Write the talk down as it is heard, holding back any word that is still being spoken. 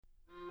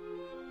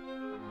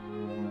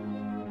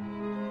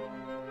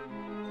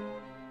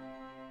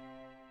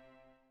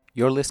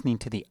You're listening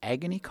to the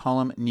Agony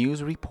Column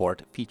News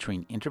Report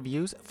featuring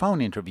interviews, phone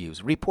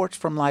interviews, reports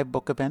from live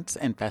book events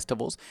and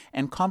festivals,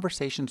 and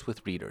conversations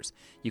with readers.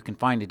 You can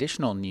find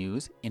additional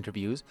news,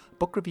 interviews,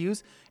 book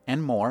reviews,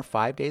 and more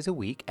 5 days a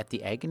week at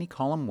the Agony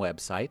Column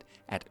website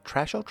at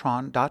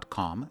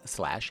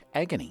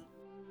trashotron.com/agony.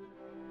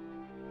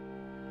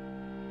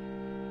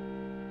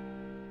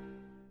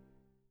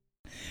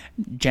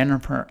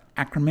 Jennifer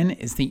Ackerman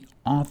is the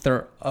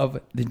author of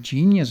The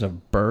Genius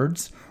of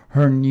Birds.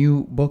 Her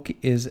new book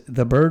is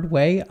The Bird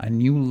Way, a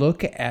new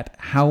look at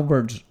how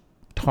birds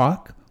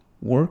talk,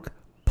 work,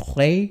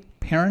 play,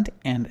 parent,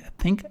 and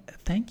think.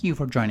 Thank you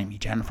for joining me,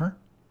 Jennifer.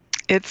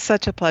 It's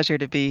such a pleasure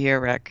to be here,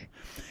 Rick.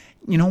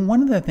 You know,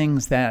 one of the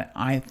things that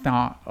I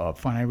thought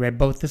of when I read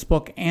both this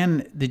book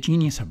and The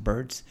Genius of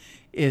Birds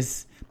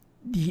is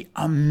the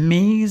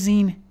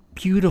amazing,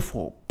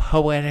 beautiful,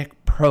 poetic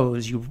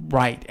prose you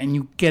write, and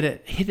you hit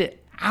it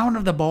out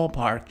of the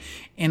ballpark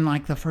in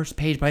like the first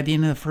page. By the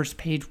end of the first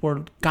page,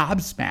 we're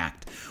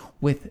gobsmacked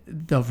with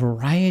the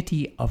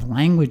variety of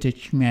language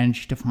that you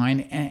managed to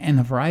find and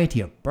the variety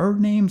of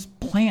bird names,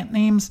 plant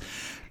names.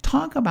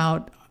 Talk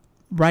about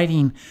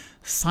writing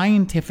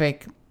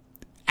scientific,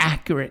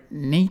 accurate,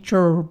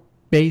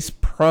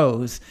 nature-based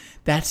prose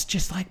that's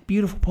just like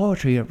beautiful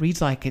poetry. It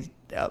reads like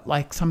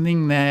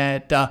something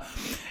that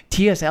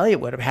T.S. Eliot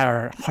would have had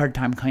a hard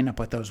time coming up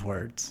with those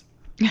words.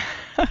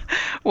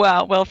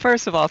 Well,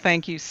 first of all,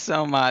 thank you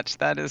so much.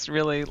 That is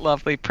really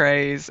lovely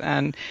praise.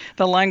 And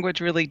the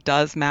language really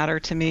does matter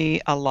to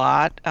me a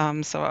lot.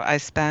 So I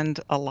spend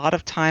a lot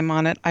of time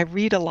on it. I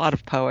read a lot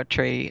of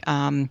poetry,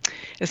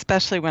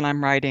 especially when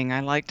I'm writing. I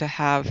like to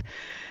have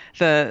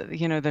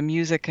the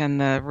music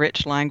and the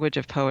rich language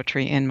of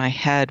poetry in my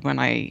head when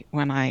I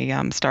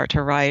start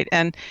to write.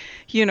 And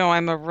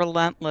I'm a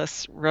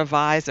relentless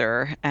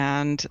reviser,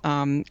 and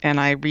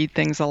I read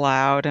things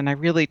aloud, and I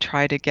really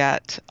try to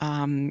get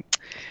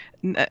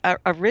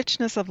a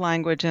richness of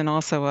language and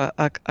also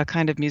a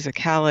kind of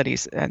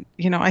musicality. And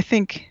I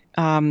think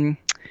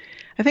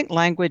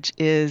language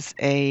is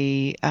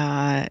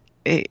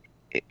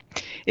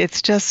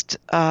it's just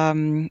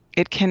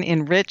it can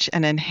enrich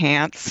and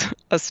enhance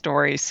a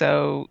story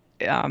so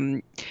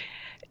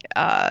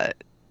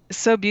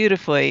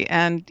beautifully.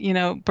 And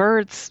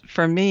birds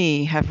for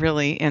me have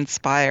really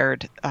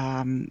inspired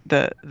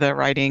the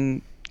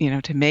writing,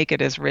 to make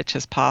it as rich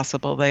as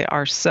possible. They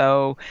are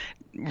so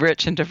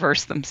rich and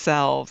diverse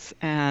themselves,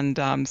 and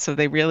so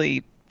they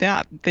really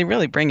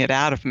bring it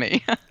out of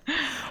me.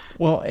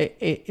 Well,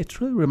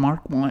 it's really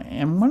remarkable.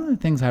 And one of the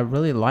things I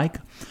really like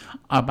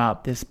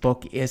about this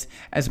book is,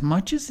 as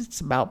much as it's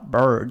about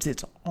birds,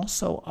 it's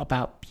also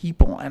about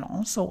people and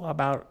also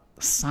about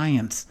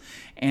science.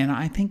 And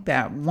I think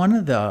that one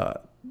of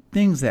the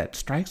things that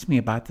strikes me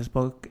about this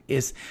book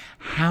is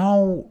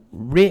how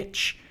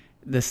rich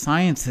the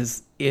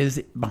science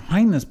is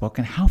behind this book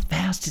and how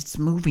fast it's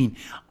moving.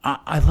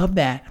 I love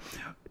that,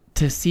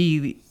 to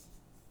see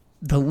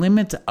the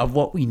limits of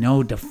what we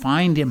know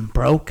defined and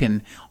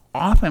broken,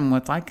 often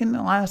with in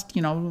the last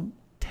 10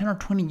 or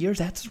 20 years.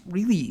 That's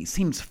really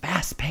seems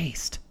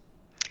fast-paced.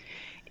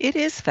 It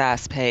is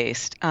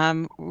fast-paced.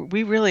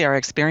 We really are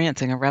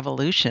experiencing a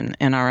revolution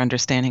in our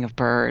understanding of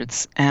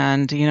birds,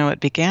 and it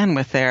began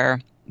with their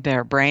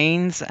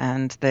brains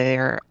and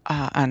their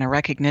and a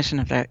recognition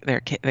of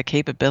the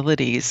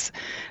capabilities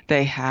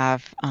they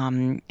have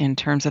in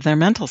terms of their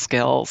mental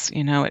skills.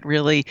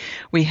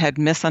 We had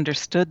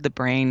misunderstood the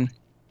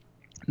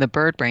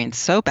bird brain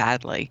so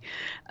badly.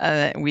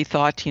 We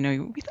thought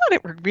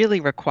it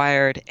really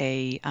required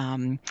a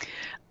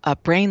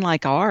brain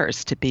like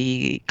ours to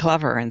be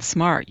clever and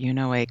smart,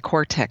 a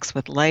cortex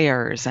with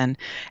layers. And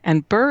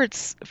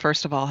birds,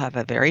 first of all, have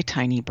a very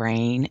tiny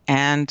brain,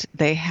 and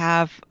they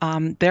have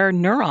their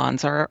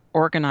neurons are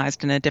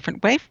organized in a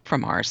different way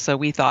from ours. So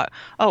we thought,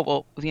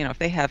 if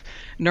they have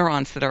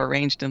neurons that are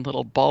arranged in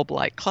little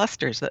bulb-like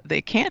clusters, that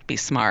they can't be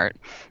smart.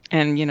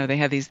 And, they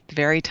have these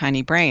very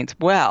tiny brains.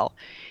 Well,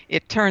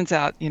 it turns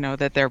out,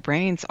 that their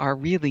brains are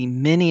really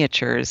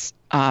miracles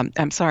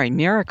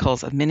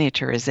of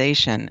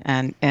miniaturization,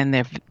 and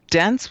they're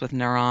dense with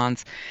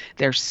neurons.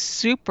 They're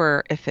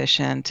super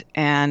efficient,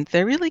 and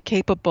they're really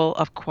capable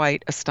of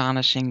quite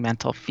astonishing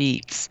mental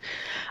feats.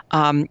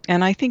 And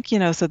I think,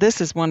 so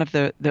this is one of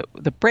the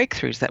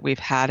breakthroughs that we've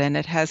had, and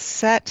it has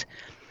set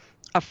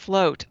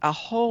afloat a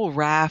whole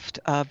raft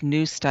of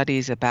new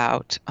studies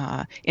about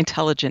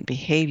intelligent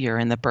behavior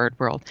in the bird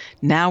world.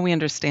 Now we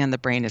understand the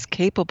brain is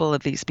capable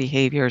of these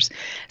behaviors,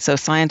 so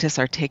scientists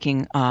are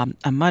taking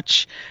a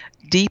much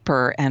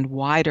deeper and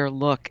wider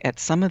look at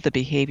some of the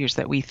behaviors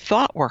that we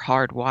thought were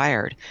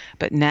hardwired,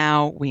 but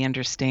now we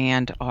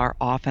understand are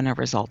often a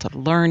result of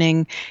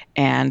learning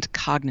and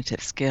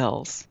cognitive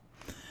skills.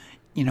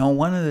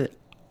 One of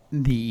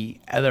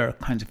the other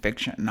kinds of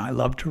fiction I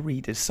love to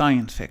read is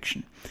science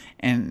fiction.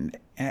 And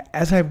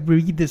as I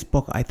read this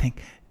book, I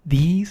think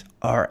these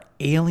are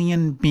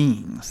alien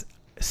beings.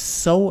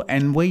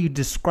 And the way you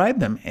describe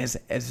them is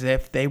as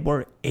if they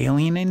were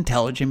alien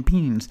intelligent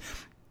beings,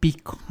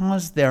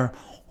 because their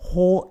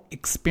whole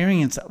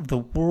experience of the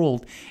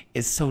world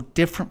is so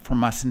different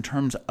from us in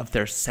terms of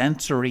their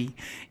sensory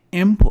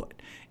input.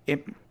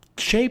 It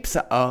shapes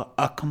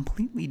a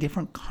completely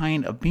different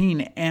kind of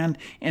being, and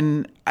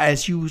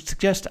as you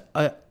suggest,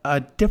 a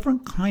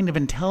different kind of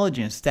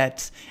intelligence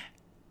that's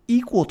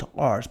equal to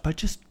ours, but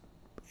just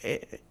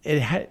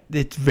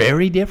it's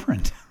very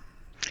different.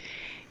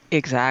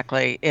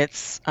 Exactly.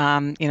 It's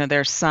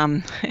there's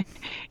some.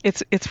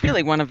 It's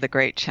really one of the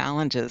great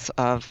challenges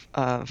of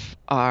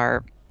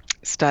our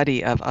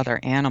study of other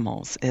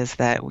animals is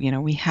that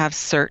we have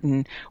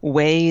certain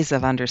ways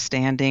of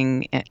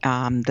understanding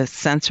the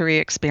sensory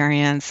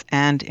experience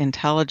and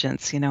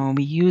intelligence, and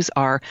we use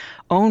our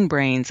own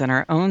brains and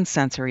our own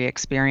sensory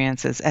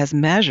experiences as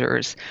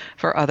measures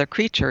for other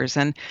creatures,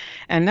 and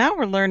now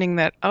we're learning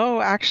that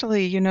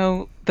actually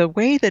the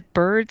way that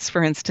birds,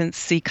 for instance,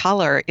 see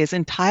color is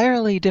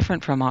entirely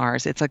different from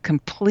ours. It's a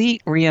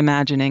complete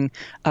reimagining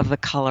of the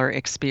color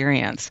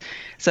experience.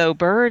 So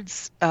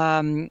birds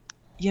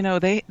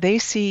they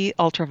see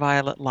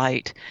ultraviolet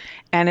light,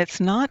 and it's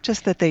not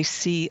just that they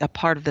see a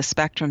part of the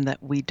spectrum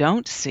that we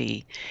don't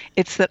see.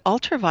 It's that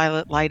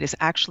ultraviolet light is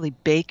actually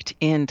baked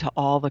into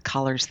all the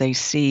colors they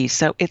see.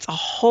 So it's a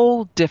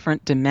whole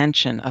different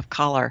dimension of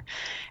color.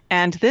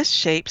 And this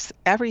shapes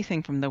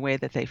everything from the way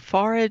that they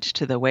forage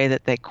to the way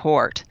that they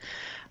court.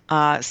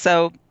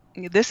 So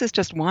this is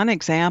just one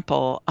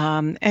example.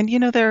 And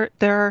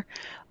there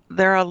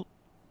are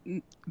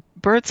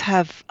birds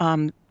have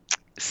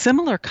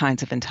similar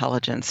kinds of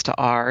intelligence to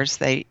ours.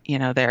 They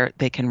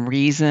can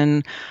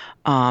reason,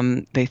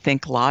 they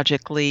think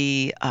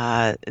logically,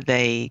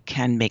 they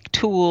can make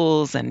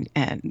tools and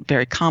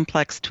very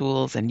complex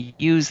tools and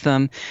use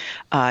them.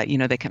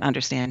 They can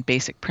understand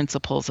basic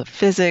principles of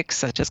physics,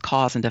 such as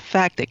cause and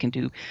effect. They can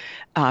do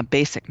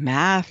basic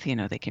math,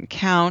 they can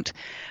count.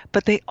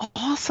 But they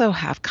also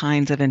have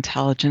kinds of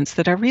intelligence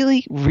that are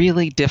really,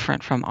 really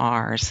different from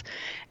ours.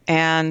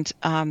 And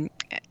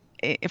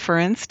for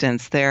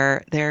instance,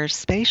 their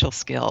spatial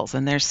skills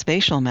and their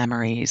spatial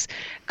memories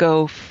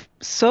go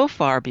so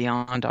far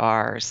beyond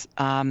ours.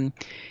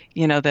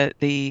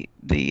 The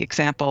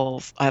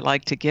examples I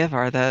like to give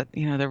are the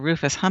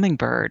rufous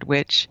hummingbird,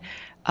 which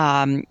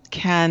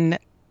can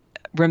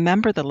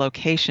remember the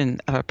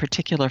location of a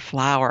particular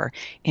flower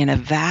in a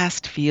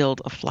vast field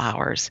of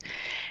flowers,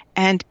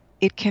 and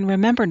it can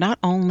remember not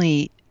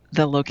only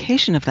the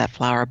location of that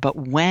flower, but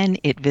when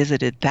it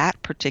visited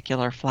that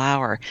particular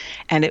flower.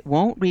 And it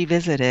won't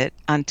revisit it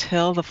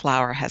until the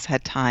flower has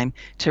had time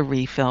to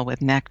refill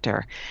with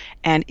nectar.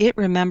 And it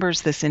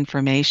remembers this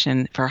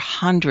information for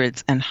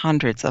hundreds and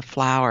hundreds of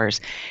flowers.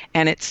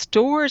 And it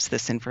stores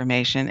this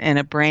information in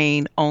a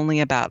brain only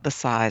about the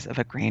size of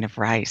a grain of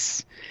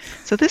rice.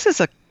 So this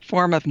is a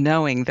form of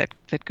knowing that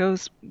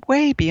goes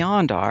way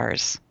beyond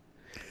ours.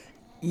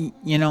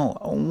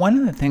 One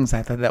of the things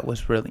I thought that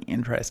was really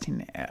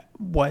interesting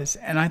was,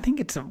 and I think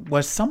it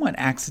was somewhat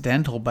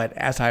accidental, but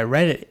as I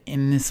read it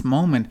in this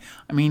moment,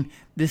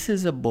 this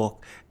is a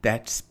book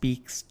that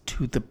speaks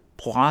to the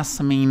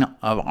blossoming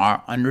of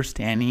our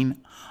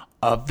understanding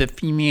of the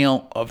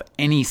female of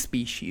any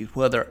species,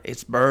 whether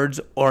it's birds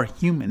or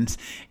humans.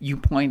 You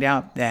point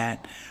out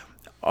that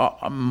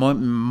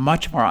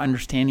much of our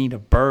understanding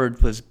of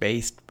birds was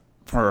based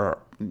for,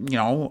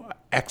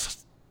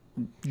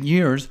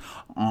 years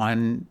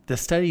on the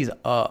studies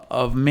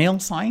of male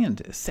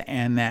scientists,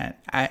 and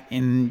that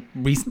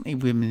recently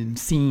we've been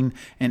seeing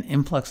an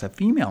influx of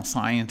female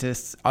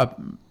scientists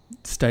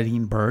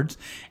studying birds,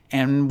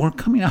 and we're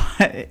coming out.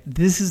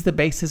 This is the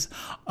basis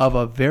of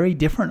a very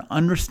different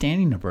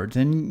understanding of birds.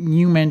 And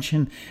you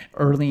mentioned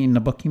early in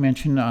the book,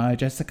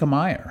 Jessica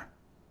Meyer.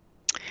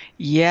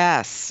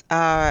 Yes,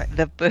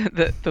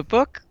 the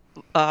book.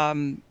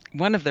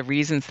 One of the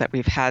reasons that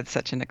we've had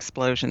such an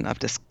explosion of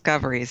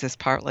discoveries is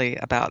partly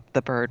about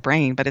the bird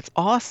brain, but it's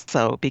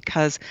also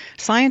because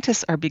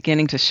scientists are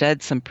beginning to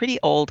shed some pretty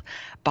old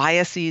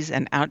biases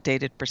and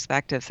outdated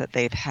perspectives that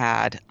they've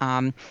had.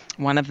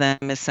 One of them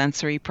is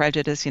sensory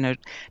prejudice.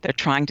 They're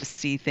trying to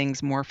see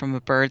things more from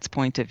a bird's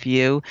point of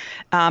view.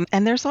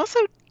 And there's also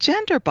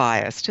gender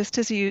bias, just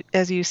as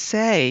you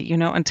say,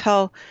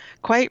 until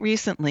quite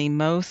recently,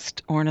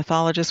 most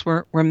ornithologists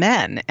were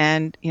men.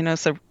 And,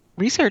 so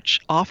research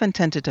often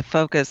tended to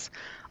focus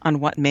on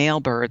what male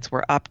birds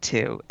were up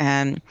to,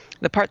 and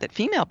the part that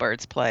female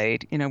birds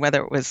played,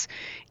 whether it was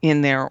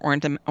in their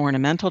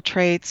ornamental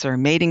traits or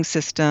mating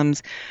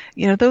systems,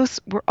 those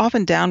were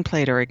often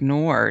downplayed or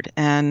ignored.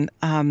 And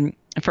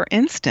for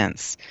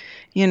instance,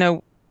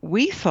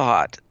 we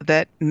thought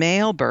that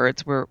male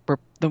birds were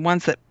the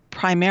ones that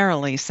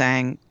primarily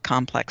sang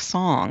complex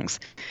songs.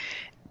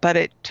 But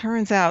it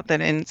turns out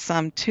that in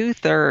some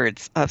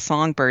 2/3 of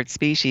songbird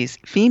species,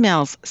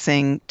 females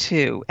sing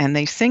too, and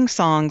they sing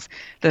songs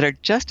that are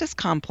just as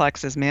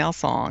complex as male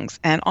songs,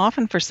 and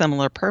often for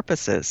similar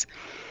purposes.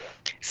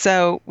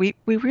 So we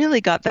really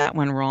got that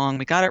one wrong.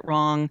 We got it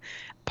wrong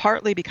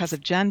partly because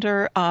of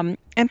gender, and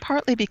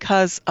partly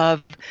because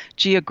of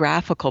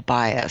geographical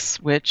bias,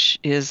 which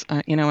is,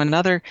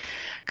 another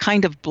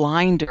kind of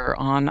blinder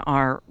on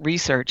our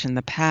research in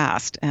the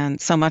past.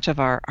 And so much of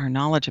our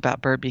knowledge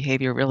about bird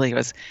behavior really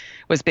was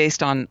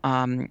based on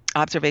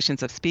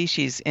observations of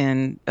species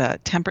in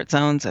temperate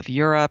zones of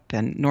Europe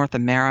and North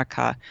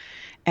America.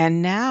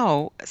 And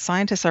now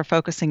scientists are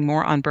focusing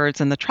more on birds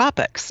in the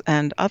tropics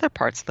and other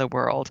parts of the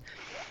world.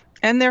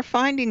 And they're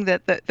finding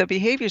that the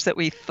behaviors that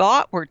we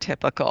thought were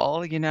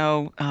typical,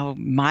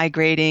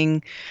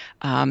 migrating,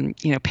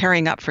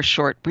 pairing up for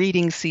short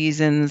breeding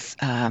seasons,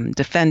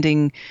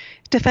 defending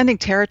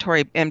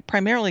territory, and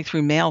primarily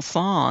through male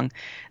song,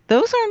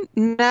 those are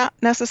not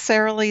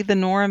necessarily the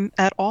norm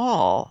at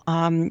all.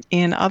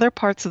 In other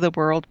parts of the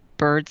world,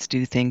 birds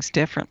do things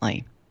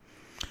differently.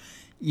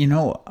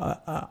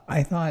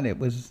 I thought it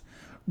was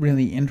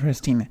really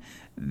interesting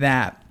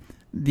that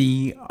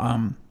the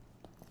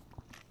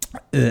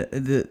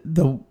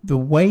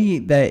way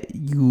that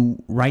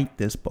you write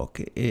this book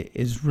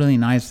is really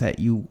nice. That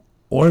you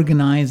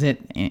organize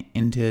it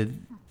into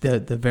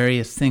the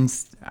various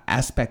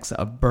aspects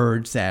of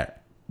birds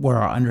where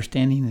our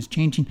understanding is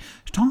changing.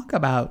 Talk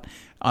about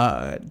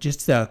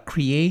just the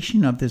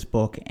creation of this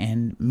book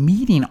and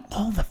meeting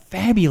all the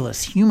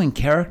fabulous human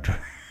characters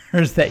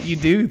that you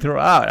do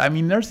throughout. I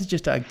mean, there's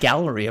just a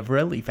gallery of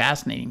really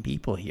fascinating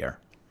people here.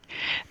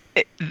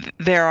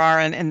 There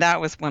are, and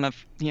that was one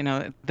of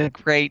the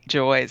great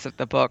joys of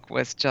the book,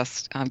 was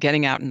just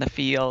getting out in the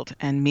field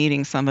and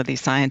meeting some of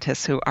these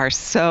scientists who are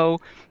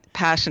so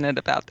passionate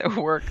about their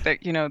work that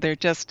they're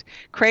just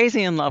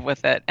crazy in love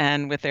with it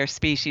and with their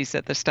species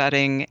that they're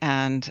studying,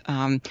 and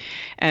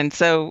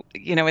so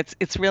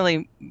it's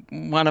really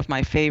one of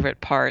my favorite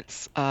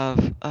parts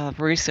of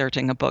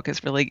researching a book is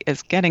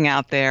getting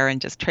out there and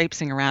just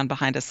traipsing around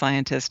behind a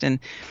scientist in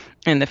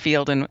the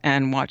field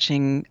and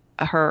watching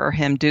her or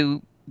him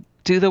do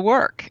the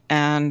work.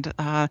 And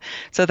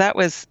so that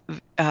was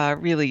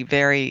really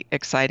very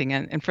exciting.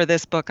 And for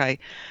this book,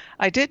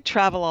 I did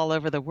travel all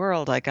over the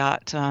world. I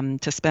got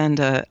to spend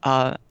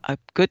a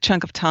good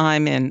chunk of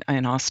time in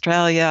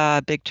Australia,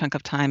 a big chunk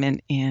of time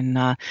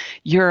in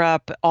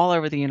Europe, all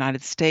over the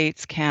United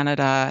States,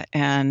 Canada,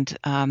 and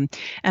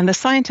the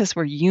scientists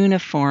were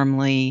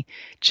uniformly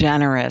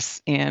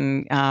generous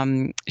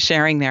in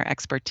sharing their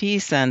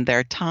expertise and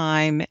their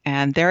time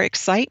and their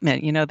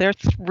excitement. They're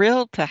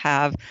thrilled to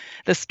have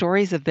the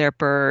stories of their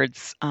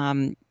birds,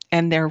 and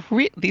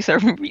these are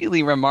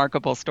really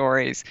remarkable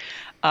stories.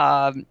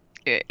 I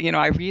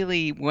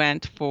really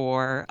went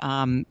for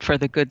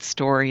the good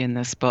story in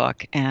this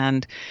book,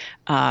 and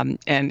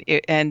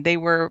they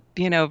were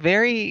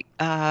very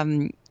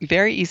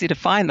very easy to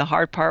find. The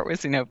hard part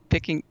was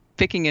picking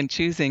and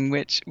choosing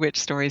which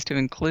stories to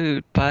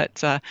include,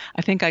 but I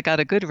think I got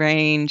a good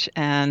range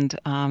and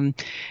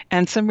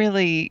some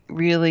really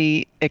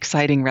really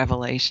exciting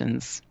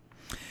revelations.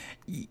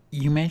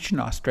 You mentioned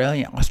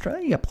Australia.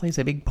 Australia plays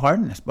a big part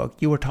in this book.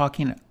 You were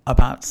talking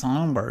about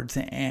songbirds,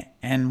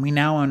 and we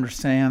now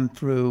understand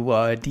through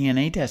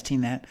DNA testing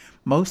that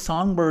most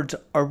songbirds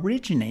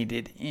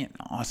originated in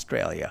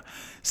Australia.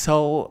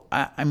 So,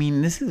 I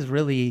mean, this is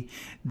really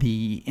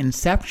the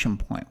inception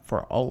point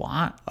for a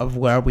lot of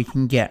where we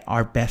can get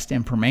our best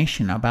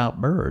information about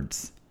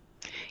birds.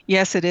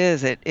 Yes, it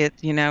is.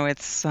 It's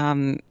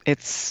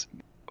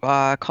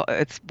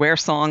where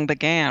song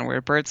began,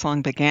 where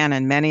birdsong began,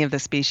 and many of the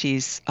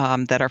species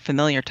that are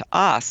familiar to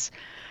us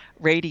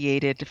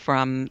radiated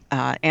from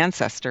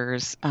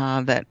ancestors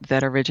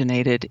that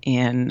originated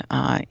in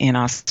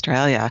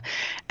Australia.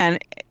 And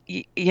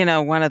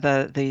one of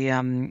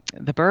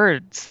the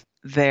birds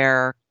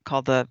there,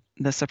 called the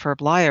superb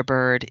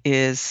lyrebird,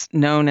 is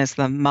known as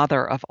the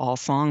mother of all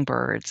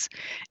songbirds.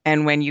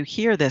 And when you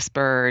hear this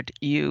bird,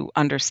 you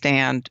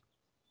understand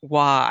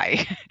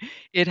why.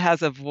 It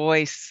has a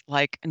voice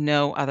like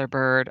no other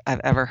bird I've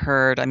ever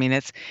heard. I mean,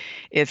 it's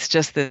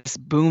just this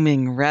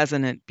booming,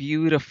 resonant,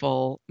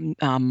 beautiful,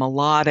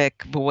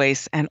 melodic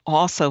voice, and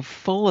also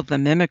full of the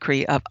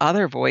mimicry of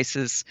other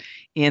voices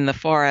in the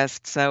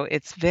forest. So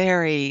it's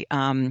very,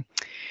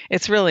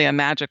 it's really a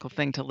magical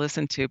thing to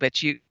listen to.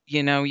 But you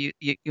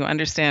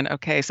understand.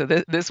 Okay, so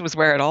this was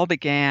where it all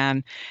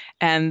began,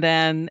 and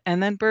then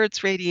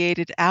birds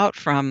radiated out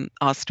from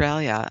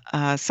Australia.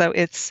 So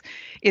it's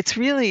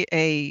really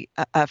a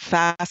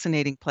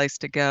fascinating place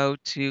to go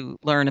to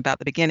learn about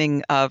the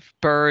beginning of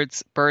bird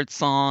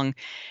song,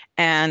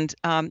 and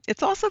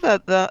it's also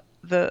the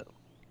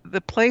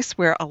place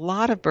where a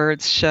lot of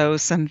birds show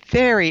some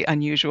very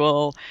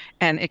unusual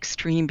and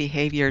extreme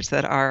behaviors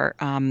that are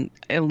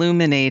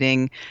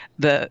illuminating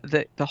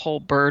the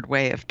whole bird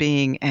way of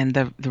being and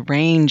the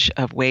range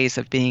of ways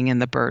of being in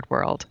the bird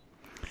world.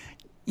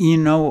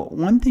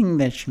 One thing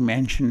that you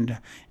mentioned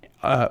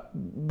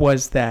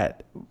was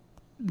that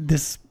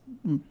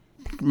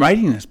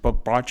writing this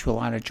book brought you a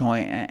lot of joy,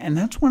 and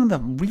that's one of the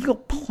real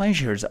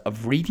pleasures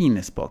of reading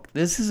this book.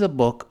 This is a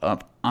book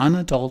of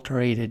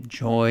unadulterated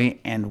joy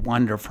and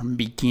wonder from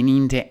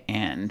beginning to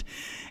end.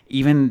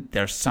 Even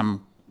there's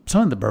some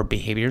some of the bird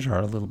behaviors are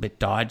a little bit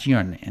dodgy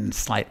and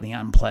slightly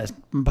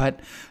unpleasant, but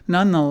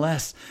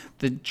nonetheless,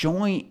 the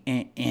joy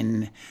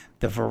in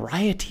the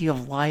variety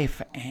of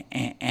life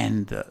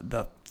and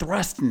the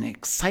thrust and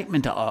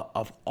excitement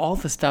of all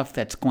the stuff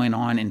that's going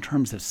on in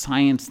terms of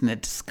science and the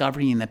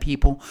discovery and the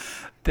people,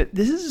 that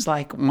this is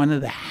like one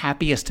of the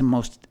happiest and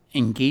most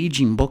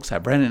engaging books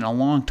I've read in a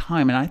long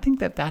time, and I think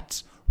that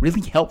that's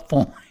really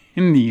helpful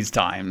in these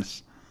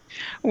times.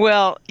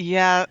 Well,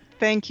 yeah,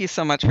 thank you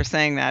so much for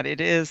saying that.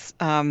 It is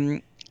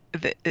the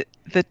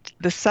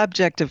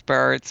subject of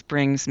birds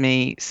brings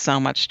me so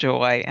much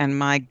joy, and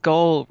my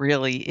goal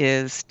really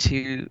is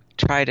to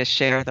try to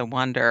share the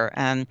wonder.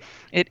 And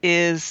it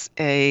is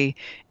in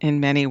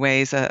many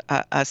ways, a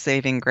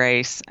saving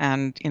grace.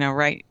 And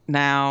right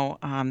now,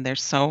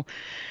 there's so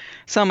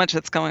much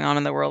that's going on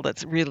in the world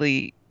that's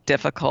really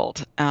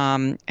difficult.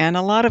 And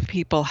a lot of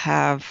people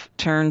have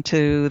turned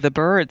to the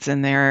birds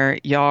in their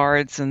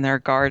yards and their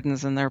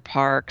gardens and their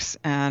parks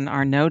and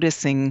are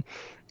noticing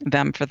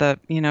them for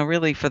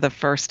really for the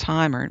first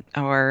time,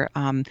 or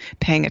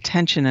paying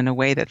attention in a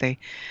way that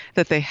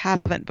they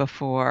haven't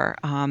before.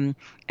 And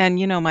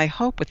my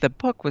hope with the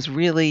book was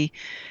really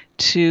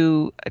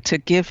to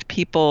give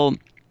people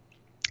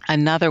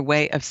another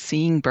way of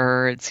seeing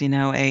birds,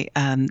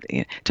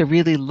 to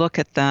really look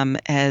at them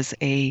as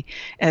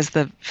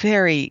the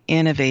very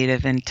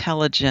innovative,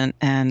 intelligent,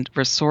 and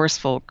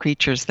resourceful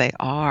creatures they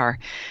are.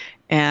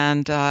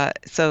 And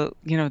so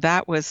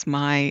that was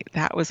my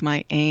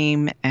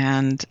aim,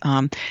 and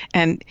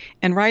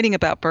writing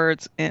about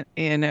birds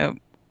in a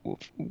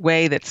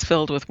way that's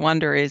filled with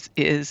wonder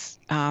is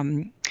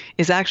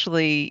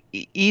actually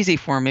easy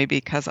for me,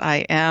 because I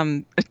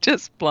am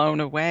just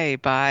blown away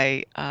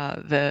by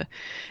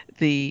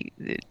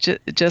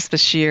just the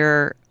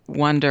sheer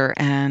wonder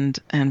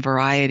and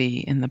variety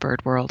in the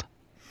bird world.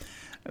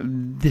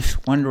 This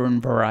wonder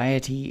and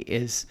variety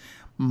is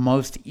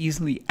most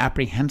easily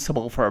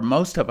apprehensible for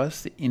most of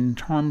us in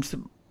terms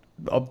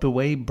of the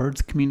way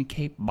birds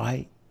communicate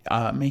by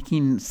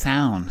making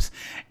sounds,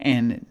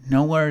 and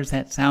nowhere is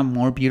that sound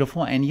more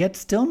beautiful and yet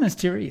still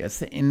mysterious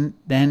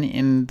than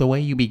in the way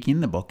you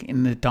begin the book,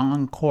 in the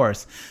dawn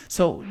chorus.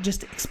 So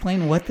just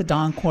explain what the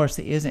dawn chorus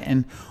is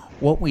and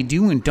what we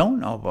do and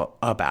don't know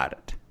about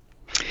it.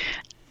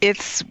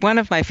 It's one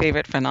of my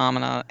favorite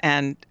phenomena,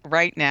 and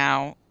right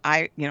now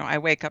I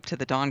wake up to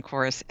the dawn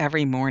chorus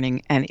every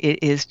morning, and it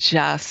is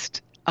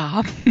just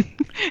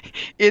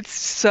it's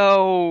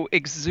so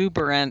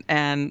exuberant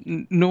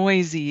and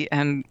noisy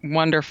and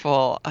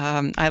wonderful.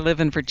 I live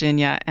in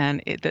Virginia,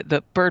 and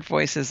the bird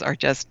voices are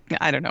just,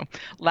 I don't know,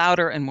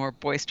 louder and more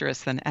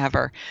boisterous than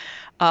ever.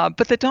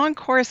 But the dawn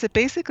chorus, it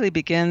basically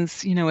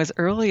begins, as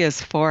early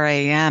as 4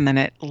 a.m. and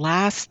it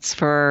lasts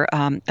for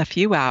a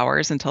few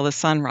hours until the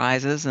sun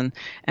rises and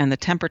the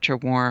temperature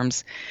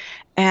warms.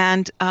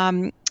 And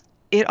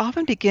it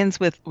often begins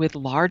with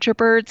larger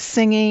birds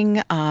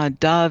singing,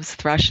 doves,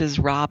 thrushes,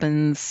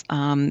 robins,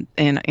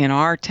 in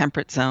our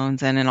temperate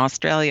zones. And in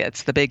Australia,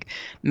 it's the big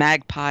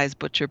magpies,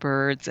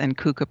 butcherbirds, and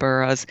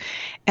kookaburras.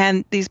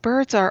 And these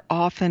birds are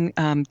often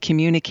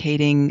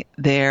communicating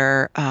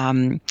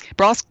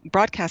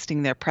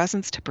broadcasting their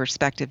presence to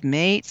prospective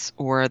mates,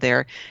 or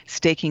they're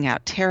staking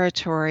out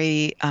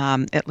territory,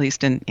 at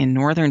least in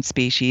northern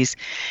species.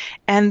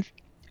 And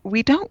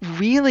we don't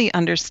really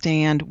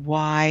understand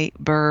why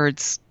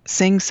birds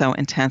sing so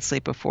intensely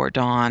before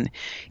dawn.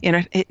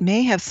 It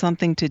may have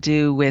something to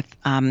do with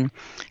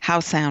how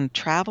sound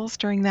travels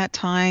during that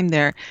time.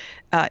 They're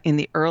in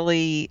the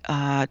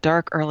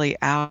dark early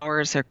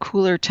hours. There are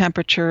cooler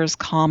temperatures,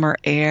 calmer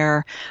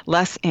air,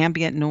 less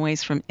ambient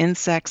noise from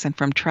insects and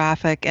from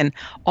traffic, and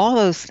all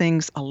those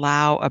things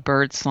allow a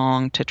bird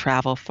song to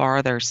travel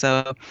farther.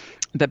 So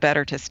the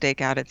better to stake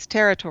out its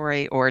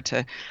territory or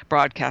to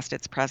broadcast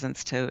its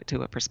presence to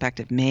a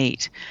prospective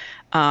mate.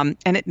 And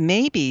it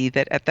may be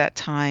that at that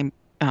time,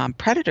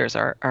 predators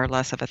are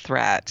less of a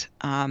threat,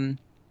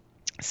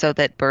 so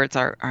that birds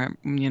are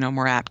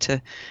more apt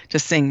to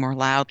sing more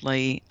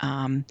loudly.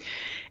 But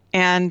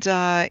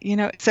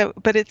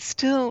it's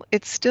still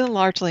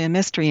largely a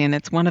mystery, and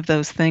it's one of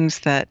those things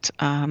that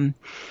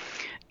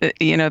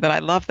that I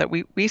love, that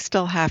we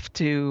still have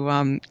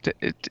to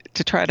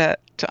try to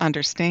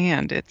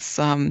understand. It's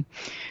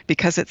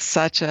because it's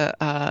such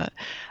a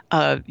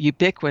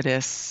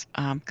ubiquitous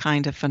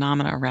kind of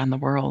phenomena around the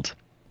world.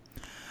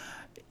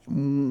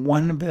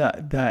 One of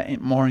the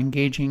more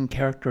engaging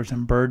characters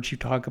in birds you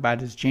talk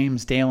about is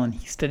James Dale, and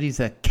he studies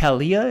a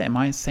Quelea. Am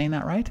I saying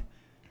that right?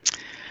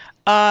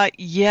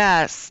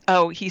 Yes.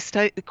 Oh, he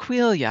studied the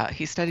Quelea.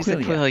 He studies the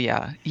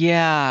Quelea.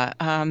 Yeah.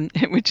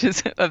 Which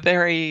is a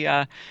very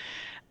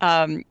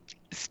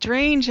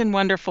strange and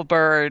wonderful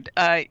bird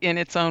in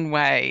its own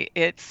way.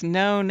 It's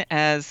known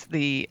as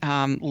the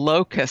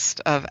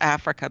locust of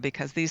Africa,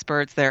 because these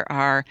birds, there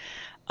are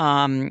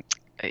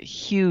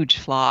huge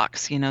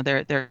flocks.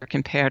 They're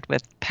compared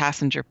with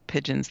passenger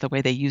pigeons the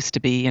way they used to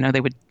be.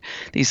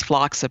 These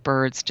flocks of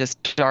birds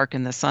just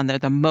darken the sun. They're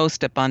the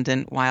most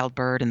abundant wild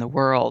bird in the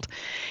world,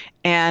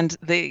 and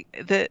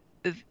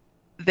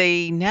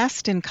they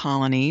nest in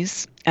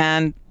colonies,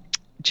 and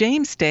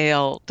James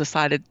Dale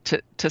decided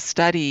to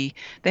study.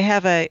 They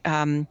have a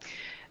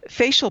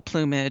facial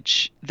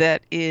plumage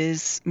that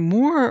is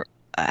more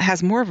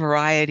has more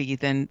variety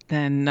than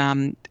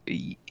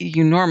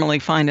you normally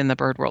find in the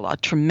bird world. A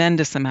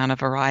tremendous amount of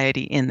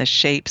variety in the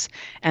shapes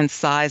and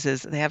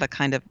sizes. They have a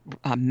kind of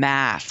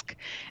mask,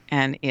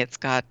 and it's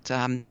got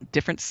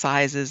different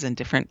sizes and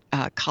different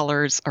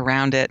colors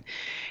around it.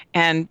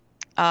 And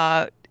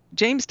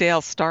James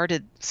Dale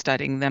started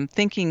studying them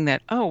thinking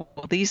that, oh,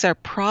 well, these are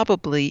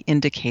probably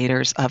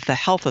indicators of the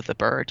health of the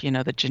bird,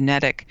 the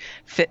genetic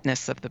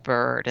fitness of the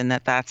bird, and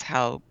that's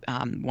how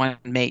one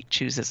mate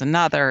chooses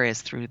another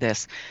is through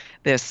this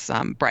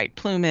bright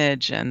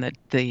plumage and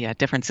the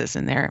differences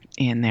in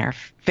their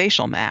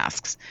facial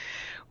masks.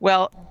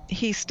 Well,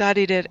 he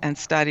studied it and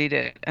studied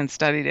it and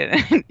studied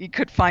it, and he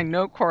could find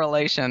no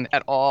correlation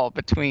at all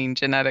between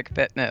genetic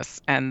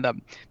fitness and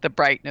the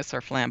brightness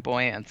or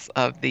flamboyance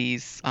of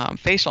these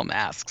facial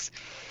masks.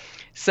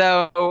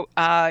 So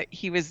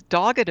he was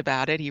dogged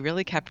about it. He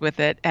really kept with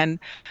it. And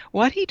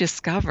what he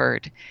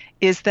discovered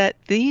is that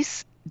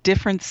these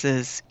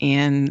differences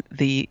in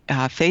the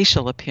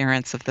facial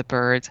appearance of the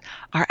birds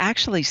are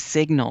actually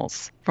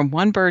signals from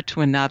one bird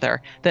to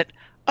another that,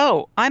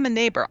 oh, I'm a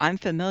neighbor, I'm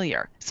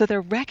familiar. So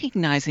they're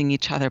recognizing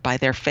each other by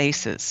their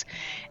faces.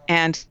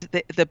 And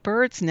the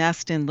birds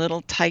nest in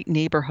little tight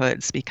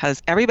neighborhoods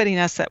because everybody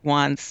nests at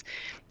once.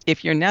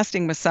 If you're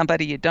nesting with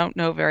somebody you don't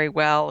know very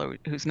well or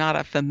who's not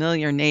a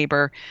familiar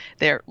neighbor,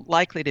 they're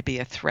likely to be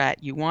a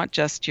threat. You want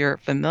just your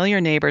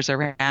familiar neighbors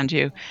around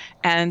you.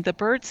 And the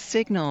birds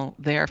signal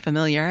their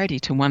familiarity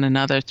to one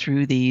another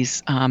through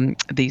these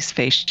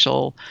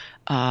facial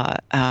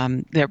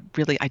they're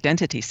really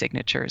identity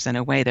signatures in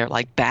a way. They're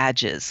like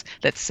badges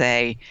that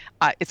say,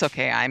 "It's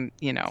okay.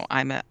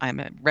 I'm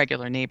a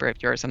regular neighbor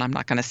of yours, and I'm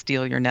not going to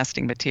steal your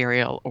nesting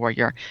material or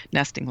your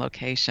nesting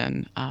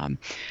location."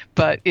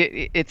 But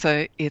it's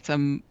a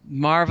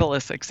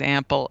marvelous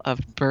example of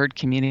bird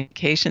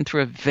communication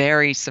through a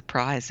very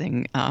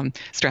surprising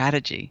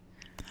strategy.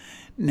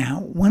 Now,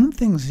 one of the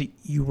things that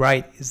you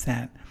write is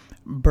that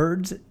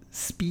birds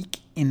speak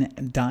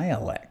in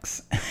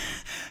dialects.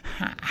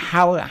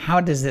 How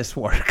does this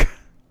work?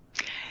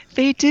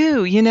 They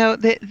do.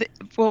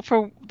 Well,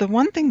 for the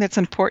one thing that's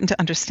important to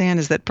understand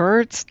is that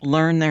birds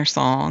learn their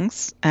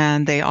songs,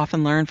 and they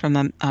often learn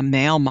from a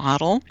male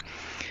model.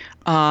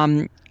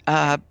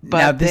 But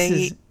now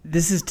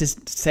this is to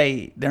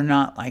say they're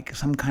not like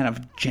some kind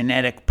of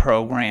genetic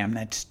program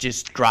that's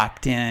just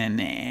dropped in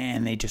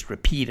and they just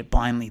repeat it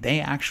blindly.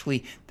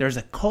 There's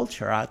a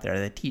culture out there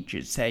that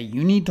teachers say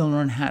you need to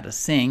learn how to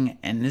sing,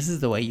 and this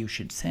is the way you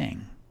should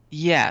sing.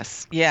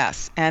 Yes.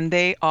 And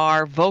they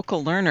are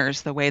vocal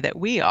learners the way that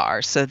we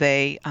are. So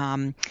they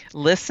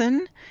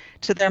listen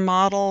to their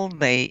model,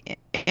 they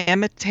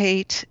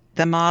imitate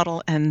the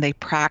model, and they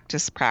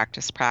practice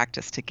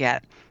to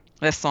get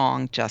the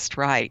song just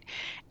right.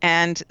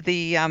 And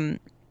the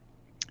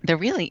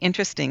really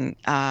interesting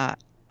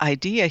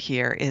idea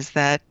here is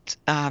that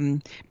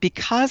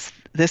because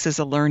this is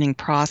a learning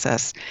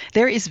process,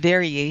 there is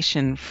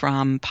variation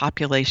from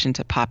population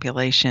to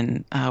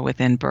population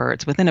within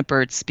a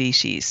bird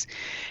species.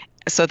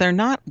 So they're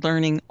not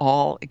learning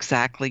all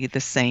exactly the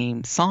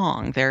same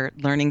song. They're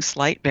learning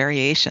slight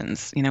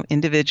variations.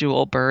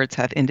 Individual birds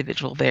have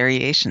individual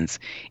variations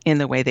in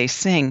the way they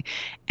sing.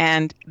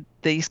 And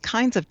these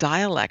kinds of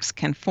dialects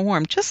can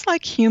form just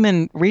like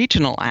human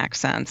regional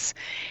accents.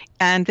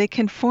 And they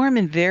can form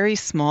in very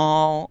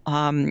small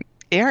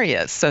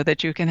areas so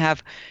that you can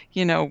have,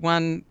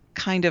 one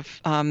kind of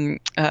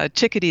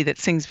chickadee that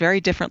sings very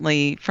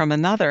differently from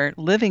another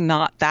living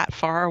not that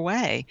far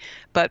away.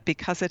 But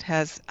because it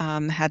has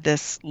had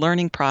this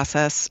learning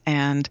process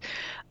and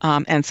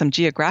some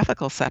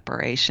geographical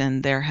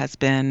separation, there has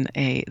been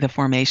the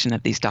formation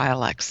of these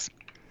dialects.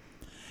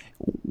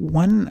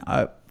 One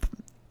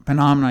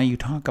phenomena you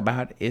talk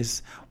about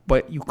is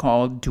what you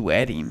call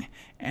duetting.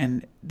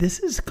 And this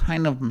is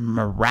kind of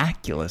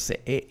miraculous.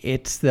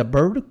 It's the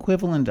bird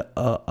equivalent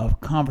of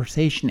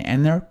conversation,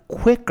 and they're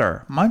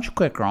much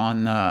quicker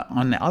on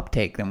the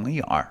uptake than we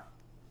are.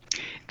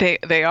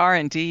 They are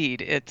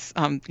indeed. It's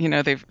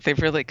they've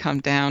really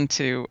come down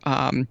to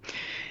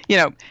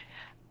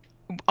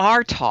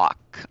our talk,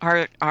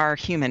 our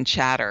human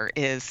chatter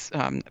is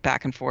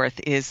back and forth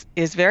is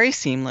very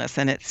seamless,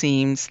 and it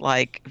seems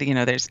like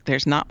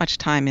there's not much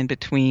time in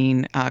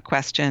between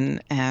question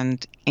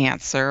and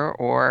answer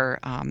or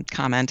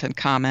comment and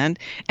comment.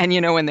 And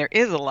when there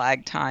is a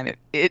lag time,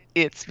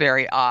 it's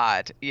very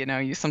odd.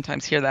 You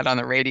sometimes hear that on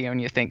the radio and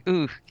you think,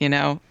 ooh,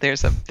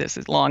 there's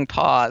this long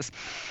pause.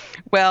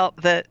 Well,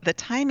 the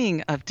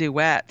timing of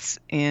duets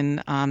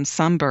in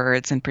some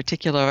birds, in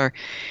particular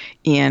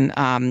in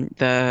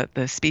the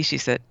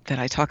species that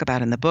I talk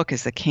about in the book,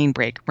 is the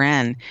canebrake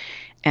wren.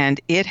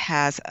 And it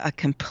has a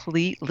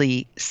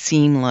completely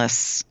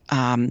seamless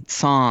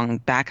song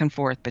back and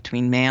forth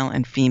between male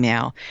and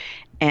female.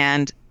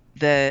 And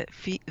the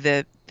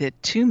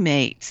two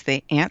mates,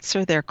 they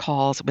answer their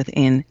calls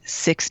within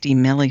 60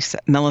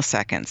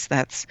 milliseconds.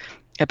 That's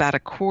about a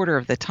quarter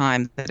of the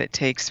time that it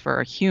takes for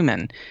a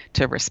human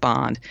to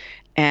respond.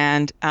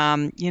 And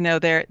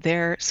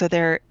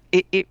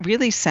it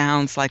really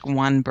sounds like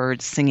one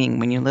bird singing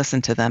when you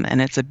listen to them,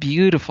 and it's a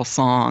beautiful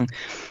song.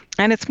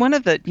 And it's one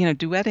of the,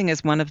 duetting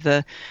is one of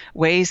the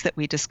ways that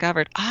we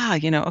discovered,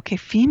 okay,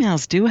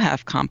 females do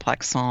have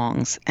complex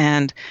songs,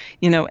 and,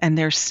 and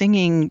they're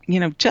singing,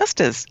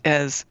 just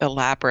as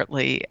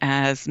elaborately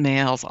as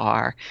males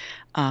are.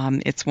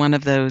 It's one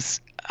of those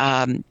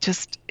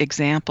just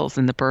examples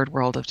in the bird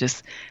world of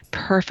just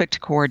perfect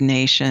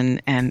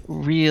coordination and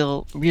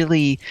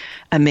really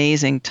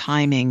amazing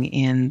timing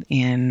in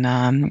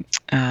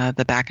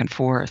the back and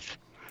forth.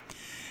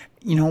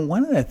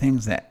 One of the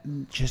things that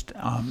just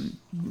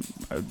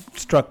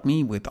struck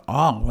me with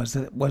awe was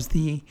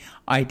the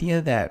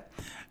idea that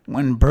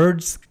when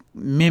birds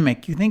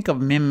mimic, you think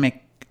of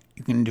mimic,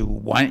 you can do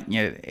one,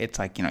 it's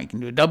like, you can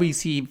do a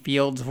W.C.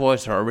 Fields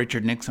voice or a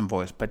Richard Nixon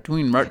voice, but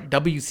doing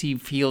W.C.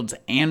 Fields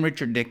and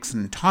Richard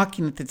Nixon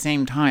talking at the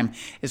same time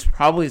is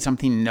probably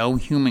something no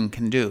human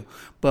can do.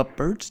 But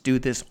birds do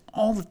this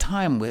all the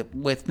time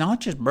with not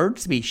just bird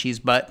species,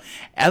 but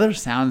other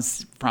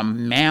sounds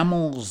from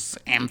mammals,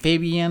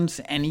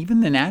 amphibians, and even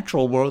the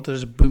natural world.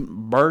 There's a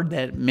bird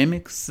that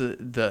mimics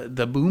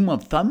the boom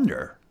of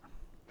thunder.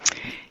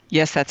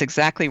 Yes, that's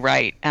exactly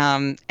right.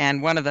 And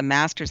one of the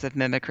masters of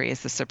mimicry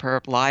is the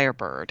superb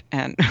lyrebird.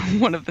 And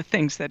one of the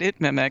things that it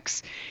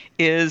mimics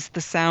is the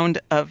sound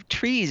of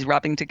trees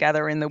rubbing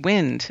together in the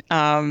wind.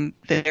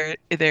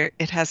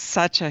 It has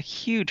such a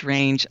huge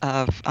range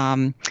of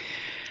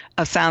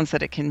sounds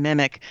that it can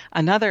mimic.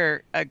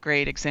 Another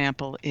great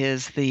example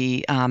is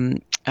the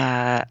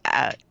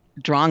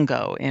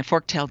drongo,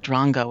 fork-tailed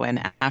drongo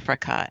in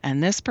Africa,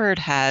 and this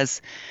bird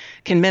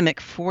can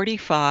mimic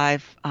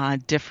 45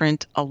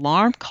 different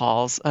alarm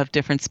calls of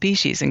different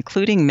species,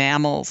 including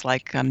mammals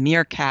like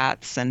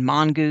meerkats and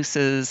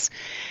mongooses.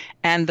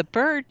 And the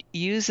bird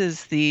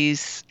uses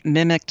these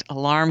mimicked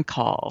alarm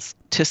calls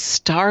to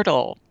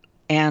startle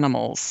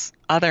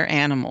other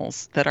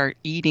animals that are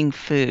eating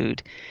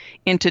food,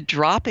 into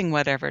dropping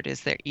whatever it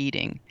is they're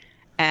eating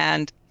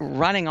and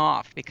running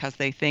off because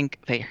they think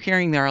they're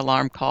hearing their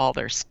alarm call.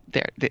 They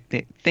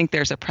think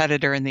there's a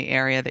predator in the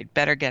area. They'd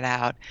better get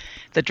out.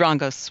 The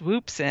drongo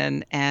swoops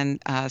in and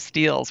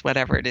steals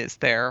whatever it is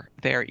they're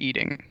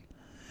eating.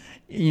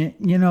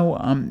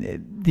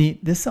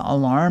 This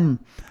alarm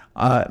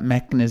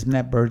mechanism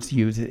that birds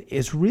use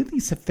is really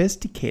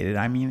sophisticated.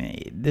 I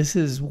mean, this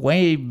is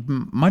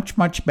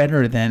much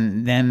better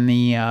than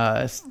the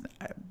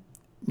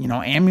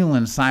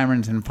ambulance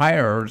sirens and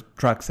fire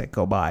trucks that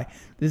go by.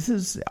 This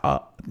is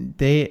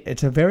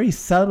it's a very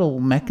subtle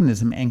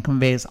mechanism and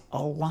conveys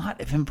a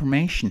lot of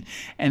information.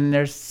 And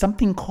there's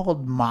something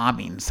called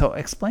mobbing. So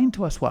explain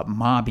to us what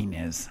mobbing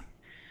is.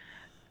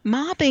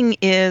 Mobbing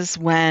is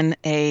when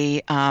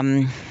a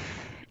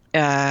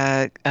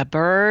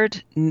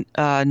bird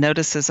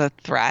notices a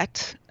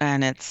threat,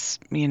 and it's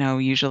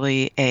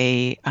usually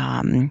a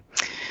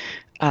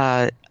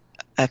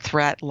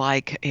threat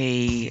like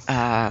a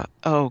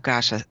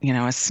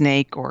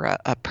snake or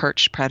a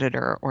perched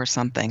predator or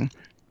something,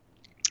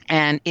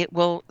 and it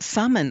will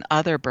summon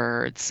other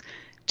birds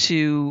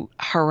to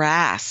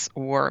harass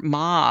or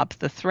mob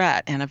the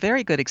threat. And a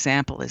very good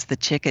example is the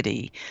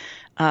chickadee.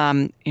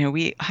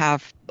 We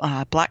have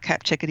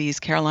black-capped chickadees,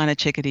 Carolina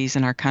chickadees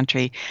in our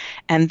country,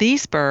 and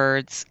these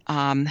birds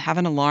have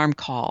an alarm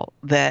call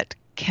that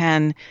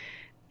can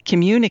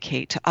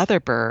communicate to other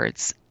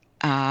birds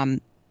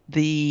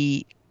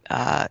the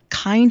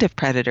kind of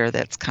predator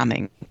that's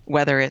coming,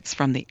 whether it's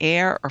from the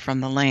air or from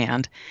the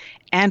land,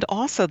 and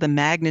also the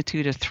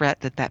magnitude of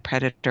threat that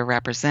predator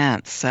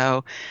represents.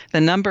 So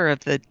the number of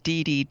the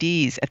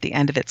DDDs at the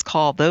end of its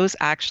call, those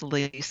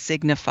actually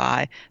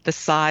signify the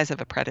size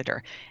of a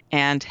predator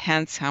and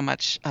hence how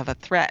much of a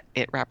threat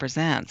it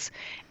represents.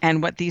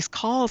 And what these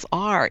calls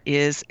are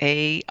is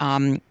a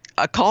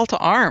call to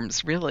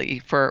arms, really,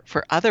 for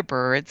other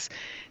birds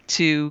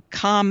to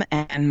come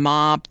and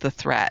mob the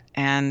threat,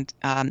 and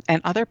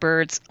other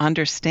birds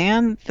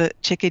understand the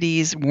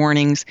chickadee's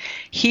warnings,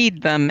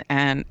 heed them,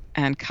 and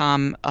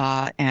come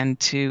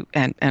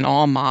and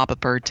all mob a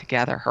bird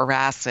together,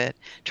 harass it,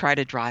 try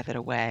to drive it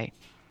away.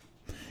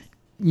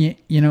 You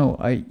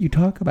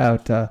talk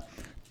about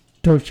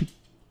Toshitaka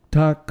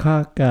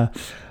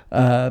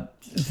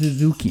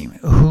Suzuki,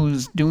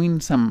 who's doing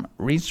some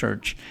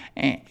research,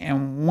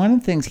 and one of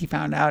the things he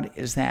found out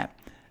is that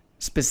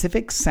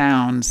specific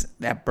sounds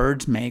that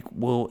birds make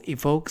will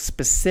evoke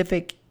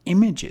specific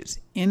images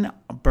in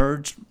a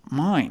bird's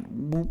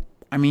mind.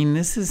 I mean,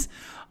 this is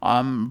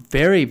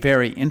very,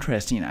 very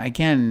interesting.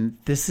 Again,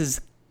 this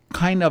is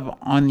kind of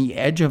on the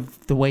edge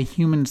of the way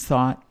humans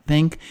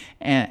think,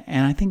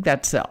 and I think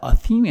that's a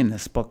theme in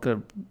this book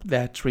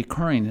that's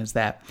recurring, is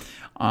that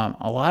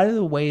a lot of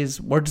the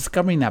ways we're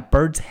discovering that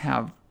birds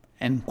have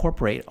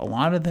incorporate a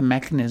lot of the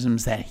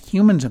mechanisms that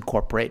humans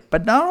incorporate,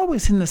 but not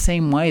always in the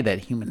same way that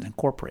humans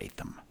incorporate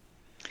them.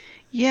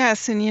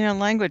 Yes, and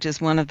language is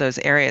one of those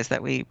areas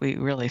that we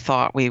really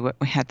thought we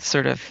had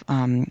sort of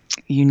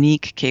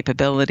unique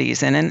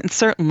capabilities in, and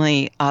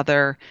certainly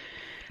other,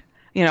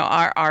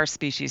 our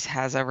species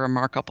has a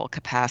remarkable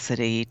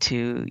capacity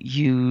to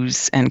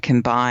use and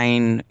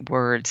combine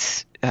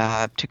words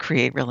to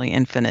create really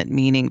infinite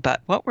meaning.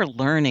 But what we're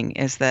learning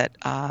is that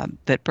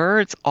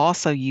birds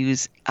also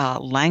use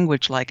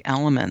language-like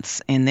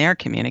elements in their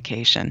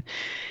communication.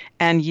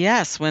 And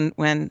yes,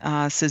 when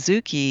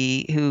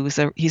Suzuki,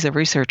 he's a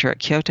researcher at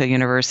Kyoto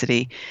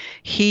University,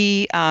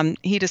 he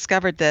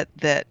discovered that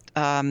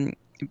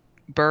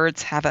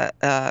birds have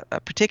a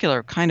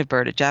particular kind of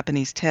bird, a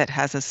Japanese tit,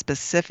 has a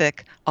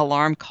specific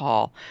alarm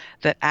call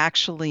that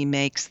actually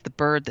makes the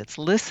bird that's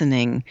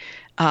listening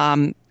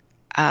kind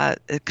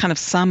of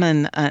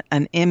summon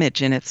an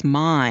image in its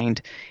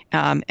mind.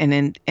 And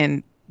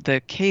in the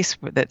case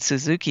that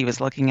Suzuki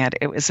was looking at,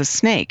 it was a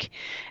snake.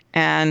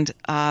 And,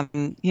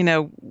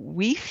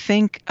 we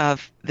think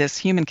of this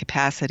human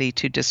capacity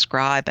to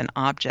describe an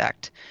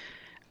object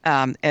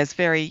as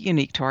very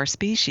unique to our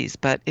species,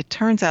 but it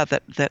turns out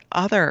that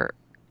other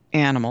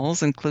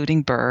animals,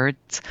 including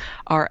birds,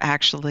 are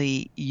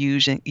actually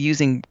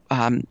using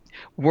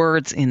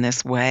words in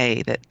this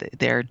way that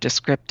they're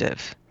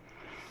descriptive.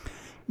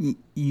 When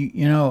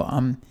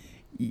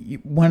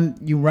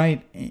you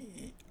write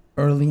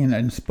early in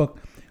this book,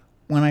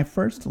 when I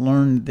first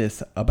learned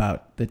this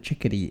about the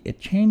chickadee, it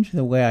changed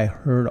the way I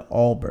heard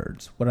all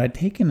birds. What I'd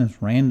taken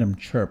as random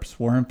chirps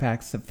were in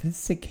fact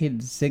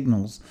sophisticated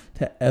signals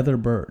to other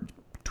birds,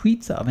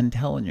 tweets of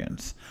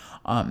intelligence.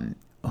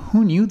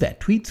 Who knew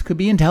that tweets could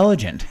be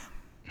intelligent?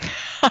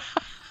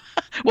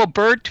 Well,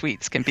 bird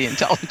tweets can be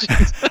intelligent.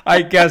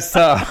 I guess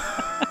so.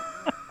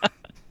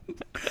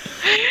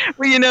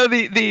 Well,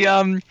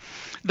 the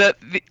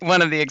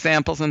one of the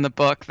examples in the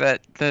book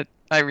that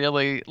I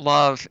really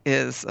love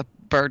is a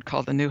bird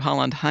called the New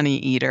Holland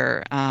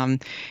honeyeater,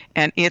 and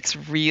it's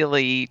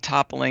really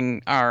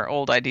toppling our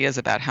old ideas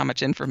about how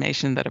much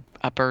information that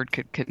a bird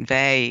could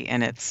convey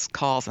in its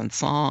calls and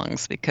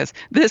songs. Because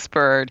this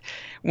bird,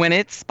 when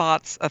it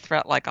spots a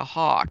threat like a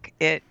hawk,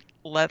 it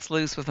lets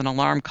loose with an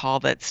alarm call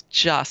that's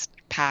just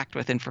packed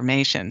with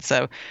information.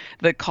 So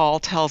the call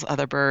tells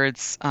other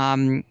birds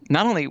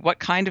not only what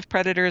kind of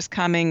predator is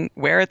coming,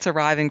 where it's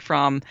arriving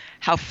from,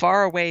 how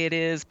far away it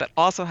is, but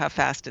also how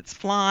fast it's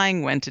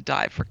flying, when to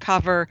dive for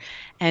cover,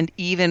 and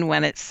even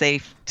when it's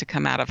safe to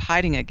come out of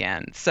hiding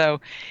again.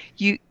 So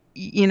you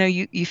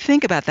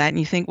think about that and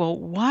you think, well,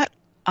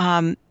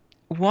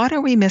 what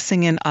are we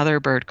missing in other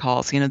bird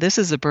calls? This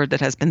is a bird that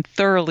has been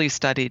thoroughly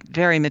studied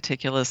very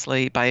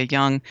meticulously by a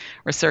young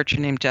researcher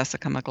named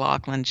Jessica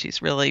McLaughlin.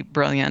 She's really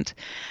brilliant.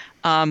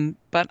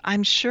 But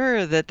I'm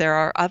sure that there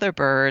are other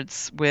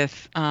birds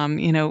with,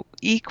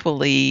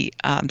 equally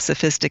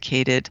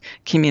sophisticated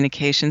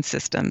communication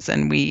systems,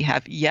 and we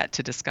have yet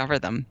to discover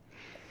them.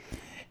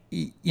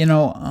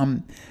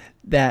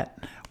 That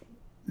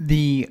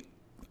the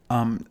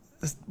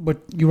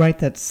what you write,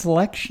 that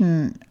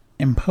selection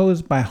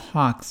imposed by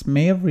hawks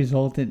may have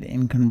resulted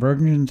in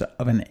convergence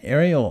of an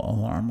aerial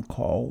alarm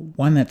call,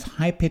 one that's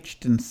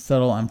high-pitched and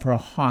subtle, and for a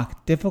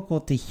hawk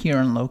difficult to hear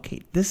and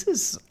locate. This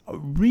is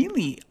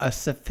really a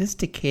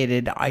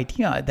sophisticated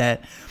idea,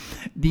 that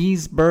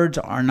these birds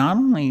are not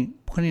only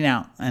putting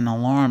out an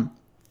alarm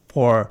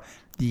for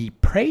the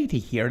prey to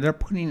hear, they're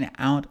putting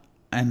out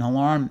an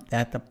alarm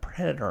that the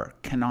predator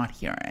cannot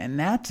hear. And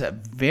that's a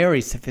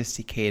very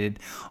sophisticated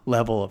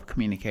level of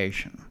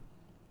communication.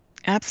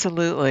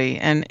 Absolutely,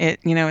 and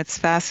it's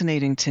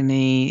fascinating to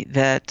me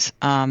that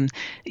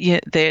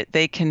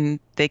they can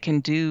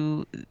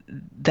do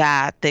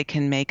that. They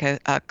can make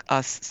a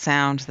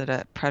sound that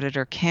a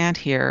predator can't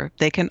hear.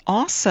 They can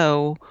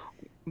also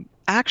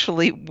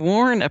actually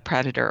warn a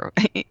predator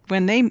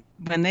when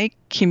they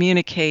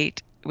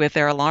communicate with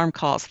their alarm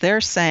calls.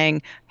 They're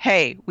saying,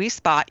 "Hey, we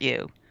spot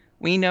you.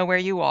 We know where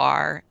you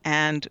are,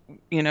 and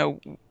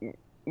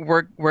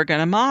we're going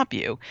to mob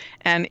you,"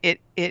 and it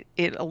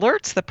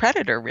alerts the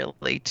predator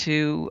really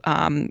to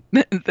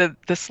the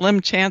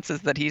slim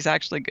chances that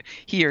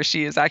he or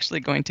she is actually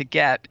going to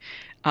get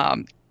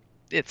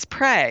its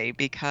prey,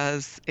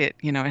 because it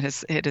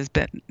has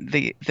been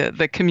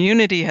the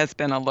community has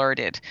been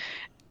alerted.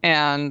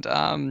 And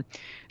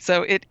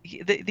so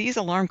these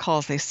alarm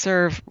calls, they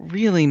serve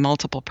really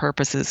multiple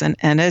purposes, and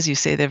as you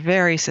say, they're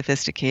very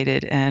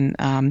sophisticated and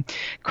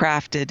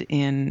crafted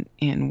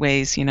in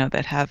ways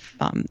that have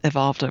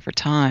evolved over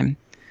time.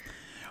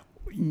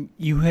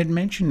 You had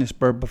mentioned this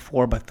bird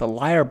before, but the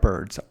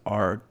lyrebirds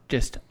are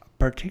just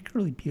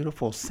particularly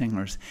beautiful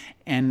singers.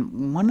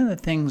 And one of the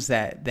things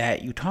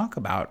that you talk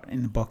about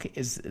in the book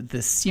is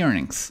the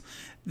syrinx.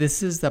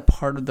 This is the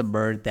part of the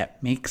bird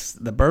that makes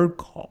the bird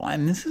call,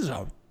 and this is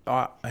a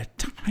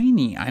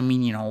tiny,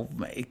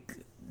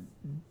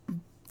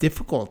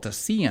 difficult to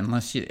see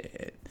unless you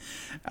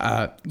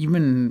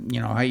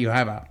you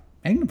have a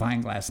magnifying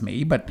glass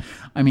maybe. But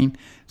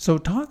so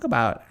talk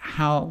about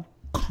how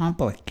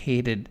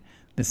complicated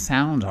the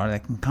sounds are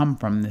that can come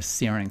from this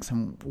syrinx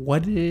and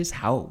what it is,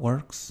 how it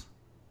works.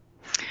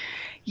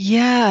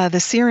 Yeah, the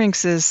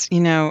syrinx is,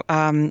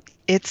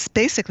 it's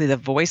basically the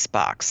voice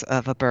box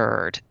of a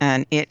bird,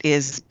 and it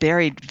is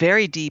buried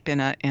very deep in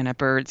a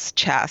bird's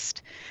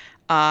chest.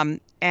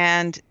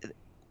 And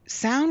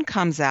sound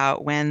comes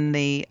out when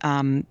the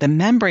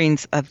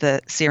membranes of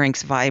the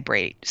syrinx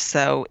vibrate,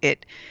 so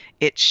it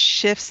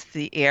shifts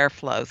the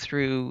airflow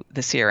through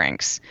the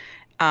syrinx.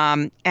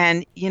 And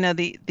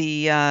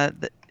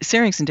the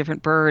syrinx in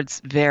different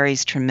birds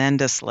varies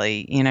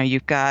tremendously.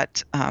 You've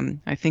got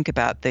I think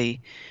about the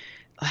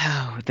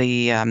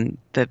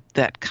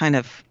that kind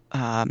of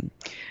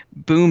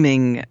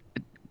booming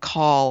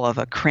call of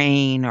a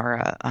crane or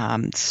a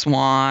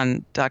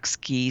swan, ducks,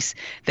 geese.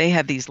 They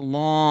have these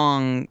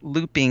long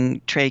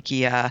looping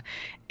trachea,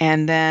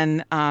 and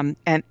then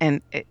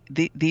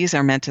these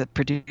are meant to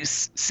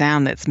produce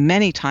sound that's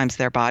many times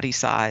their body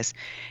size.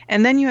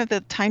 And then you have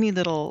the tiny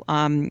little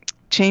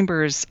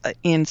chambers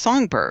in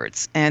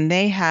songbirds, and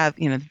they have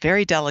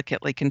very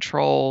delicately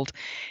controlled,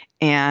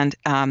 and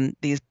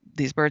these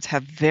birds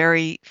have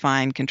very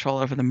fine control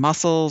over the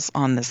muscles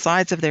on the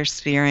sides of their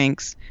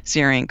syrinx,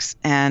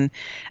 and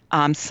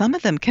some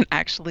of them can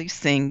actually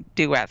sing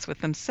duets with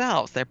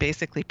themselves. They're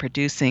basically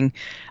producing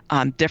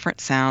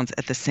different sounds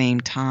at the same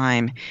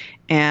time,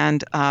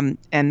 and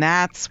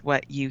that's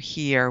what you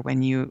hear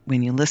when you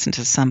listen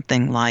to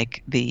something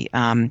like the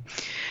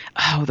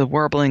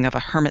warbling of a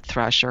hermit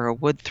thrush or a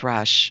wood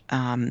thrush,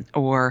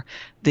 or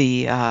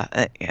the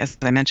as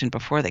I mentioned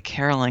before, the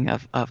caroling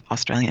of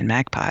Australian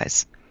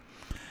magpies.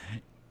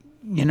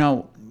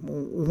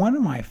 One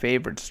of my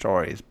favorite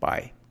stories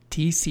by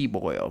T.C.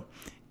 Boyle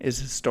is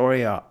a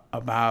story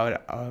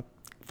about a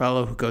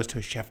fellow who goes to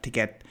a chef to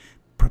get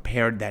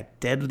prepared that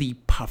deadly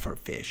puffer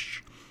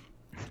fish.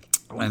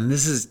 And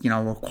this is,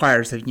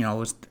 requires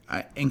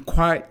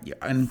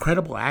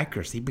incredible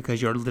accuracy,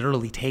 because you're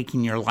literally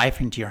taking your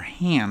life into your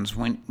hands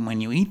when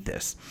you eat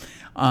this.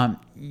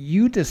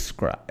 You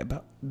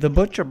describe the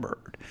butcher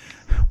bird,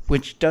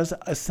 which does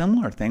a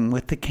similar thing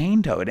with the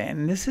cane toad,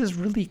 and this is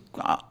really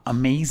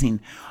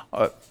amazing.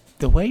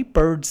 The way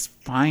birds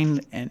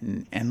find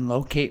and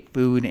locate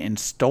food and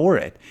store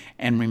it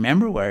and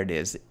remember where it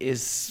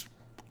is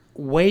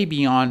way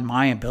beyond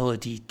my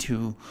ability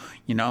to,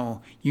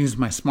 use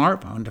my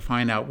smartphone to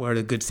find out where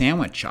the good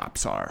sandwich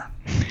shops are.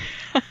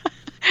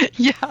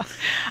 Yeah,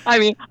 I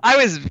mean, I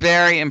was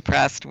very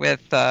impressed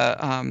with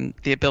the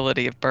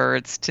ability of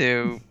birds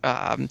to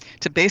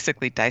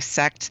basically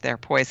dissect their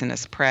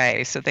poisonous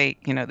prey. So they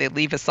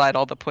leave aside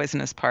all the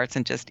poisonous parts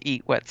and just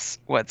eat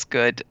what's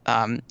good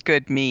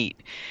good meat.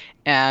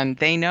 And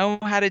they know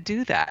how to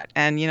do that.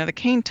 And the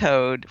cane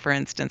toad, for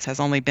instance, has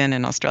only been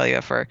in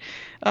Australia for,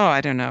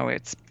 I don't know,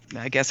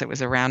 I guess it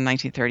was around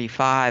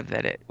 1935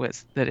 that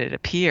it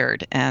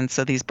appeared, and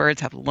so these birds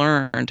have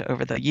learned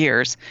over the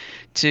years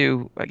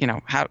to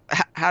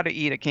how to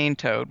eat a cane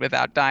toad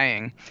without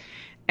dying,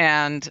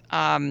 and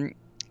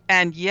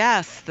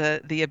yes,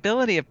 the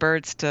ability of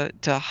birds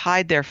to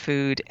hide their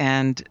food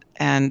and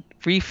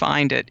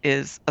re-find it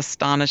is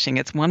astonishing.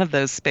 It's one of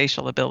those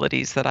spatial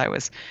abilities that I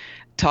was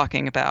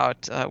talking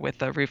about with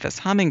the rufous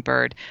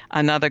hummingbird.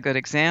 Another good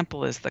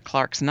example is the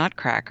Clark's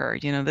nutcracker.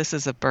 This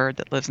is a bird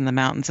that lives in the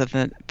mountains of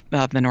the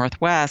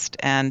Northwest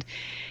and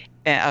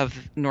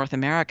of North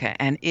America,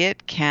 and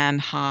it can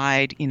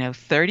hide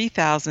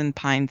 30,000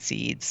 pine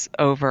seeds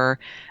over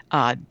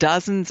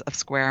dozens of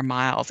square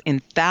miles in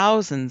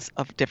thousands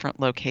of different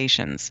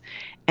locations,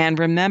 and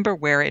remember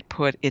where it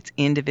put its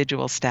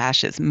individual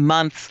stashes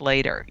months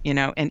later.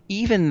 And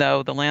even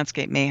though the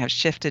landscape may have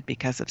shifted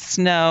because of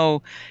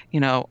snow,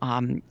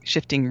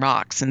 shifting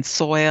rocks and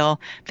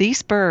soil,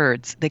 these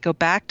birds, they go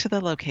back to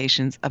the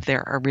locations of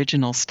their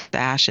original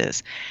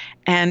stashes.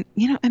 And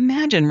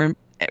imagine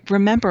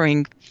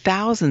remembering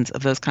thousands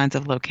of those kinds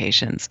of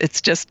locations.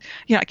 It's just,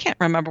 I can't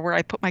remember where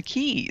I put my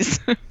keys.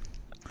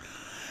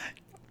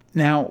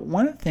 Now,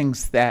 one of the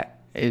things that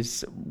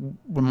is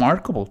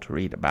remarkable to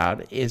read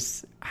about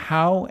is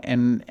how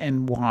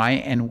and why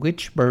and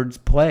which birds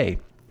play.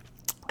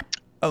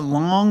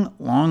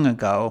 Long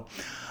ago,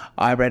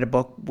 I read a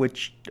book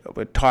which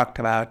talked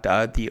about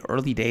the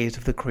early days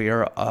of the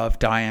career of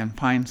Dianne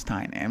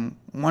Feinstein. And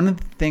one of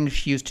the things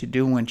she used to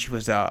do when she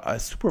was a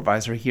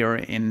supervisor here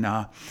in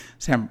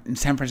San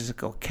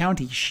Francisco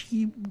County,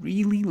 she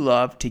really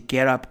loved to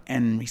get up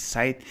and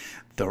recite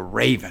The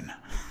Raven.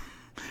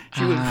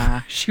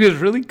 She was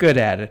really good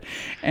at it.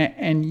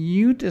 And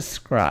you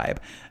describe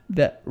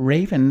the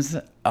ravens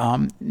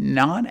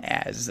not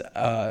as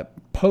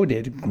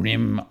poted,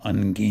 grim,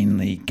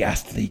 ungainly,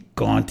 ghastly,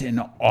 gaunt,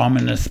 and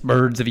ominous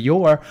birds of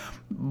yore,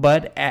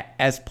 but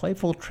as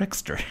playful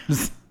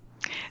tricksters.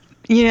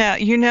 Yeah,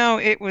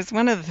 it was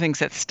one of the things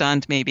that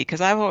stunned me, because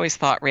I've always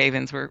thought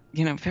ravens were,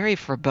 very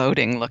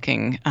foreboding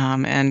looking,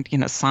 and,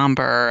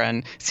 somber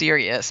and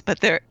serious. But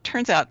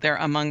turns out they're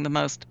among the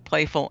most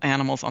playful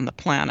animals on the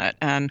planet.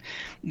 And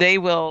they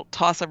will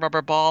toss a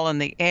rubber ball in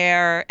the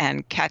air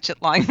and catch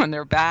it lying on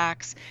their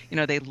backs.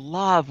 They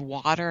love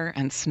water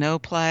and snow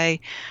play.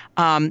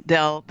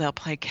 They'll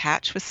play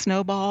catch with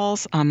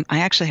snowballs. I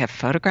actually have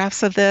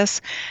photographs of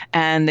this,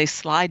 and they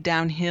slide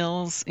down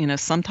hills.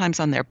 Sometimes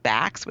on their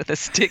backs with a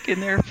stick in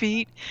their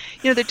feet.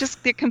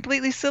 They're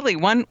completely silly.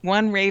 One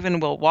raven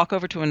will walk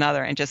over to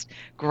another and just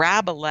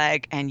grab a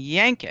leg and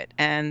yank it,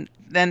 and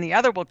then the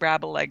other will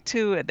grab a leg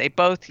too, and they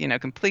both,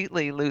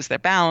 completely lose their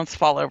balance,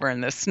 fall over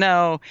in the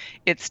snow.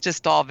 It's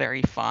just all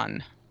very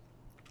fun.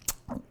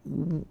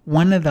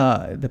 One of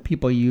the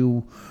people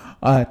you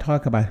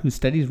talk about who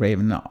studies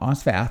raven,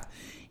 Osvath,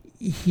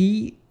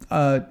 he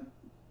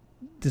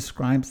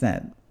describes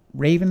that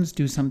ravens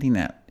do something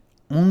that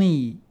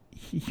only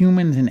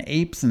humans and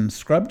apes and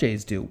scrub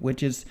jays do,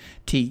 which is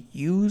to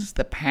use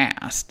the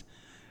past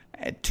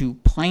to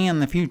plan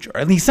the future. Or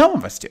at least some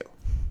of us do.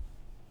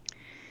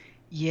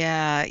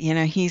 Yeah,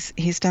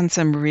 he's done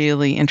some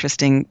really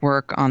interesting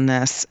work on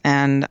this,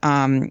 and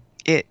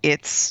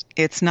it's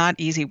not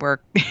easy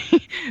work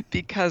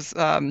because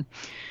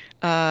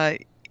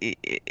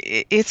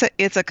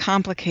it's a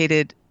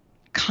complicated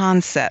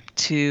concept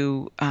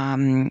to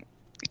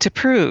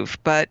prove,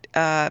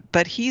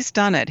 but he's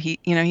done it. He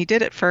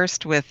did it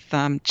first with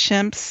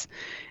chimps.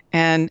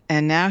 And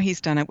now he's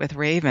done it with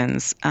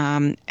ravens,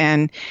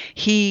 and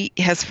he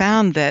has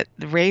found that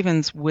the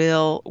ravens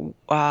will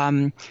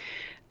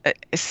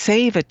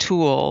save a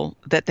tool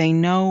that they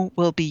know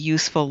will be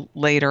useful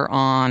later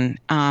on,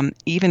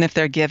 even if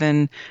they're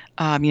given,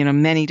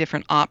 many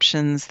different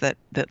options that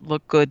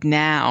look good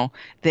now.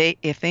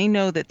 If they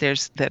know that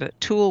a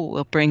tool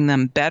will bring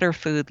them better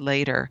food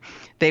later,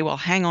 they will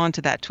hang on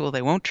to that tool.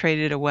 They won't trade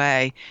it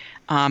away.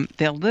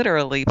 They'll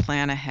literally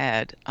plan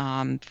ahead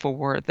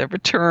for the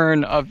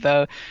return of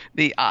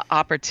the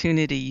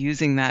opportunity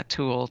using that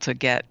tool to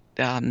get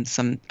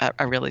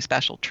a really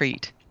special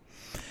treat.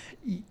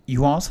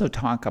 You also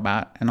talk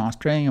about an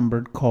Australian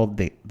bird called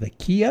the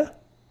kea,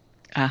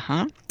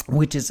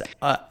 which is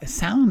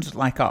sounds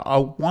like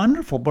a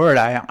wonderful bird.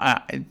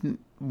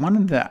 One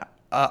of the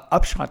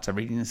upshots of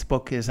reading this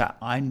book is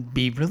I'd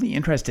be really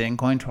interested in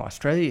going to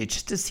Australia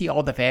just to see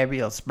all the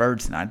fabulous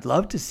birds, and I'd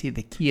love to see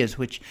the keas,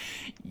 which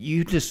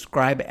you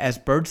describe as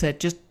birds that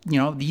just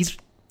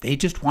they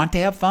just want to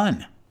have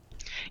fun.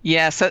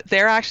 Yeah, so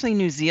they're actually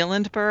New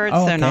Zealand birds.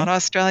 Oh, okay. They're not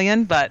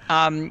Australian, but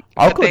I'll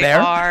go they there.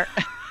 Are.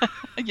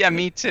 Yeah,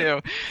 me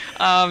too.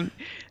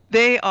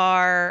 They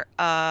are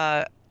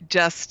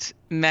just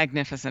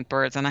magnificent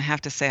birds, and I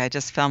have to say, I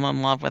just fell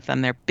in love with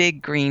them. They're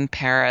big green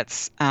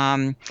parrots.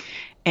 And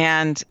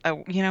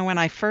when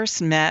I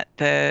first met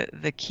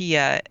the kea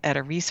at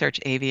a research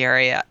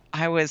aviary,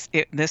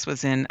 this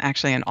was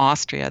actually in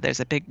Austria.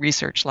 There's a big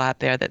research lab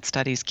there that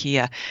studies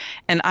kea,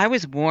 and I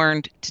was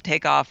warned to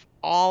take off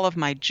all of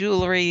my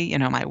jewelry,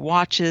 my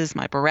watches,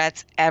 my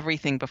barrettes,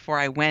 everything before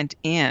I went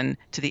in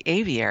to the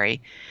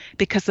aviary,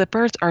 because the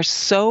birds are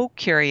so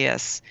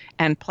curious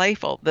and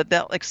playful that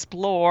they'll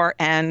explore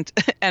and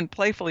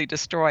playfully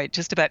destroy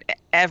just about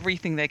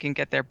everything they can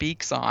get their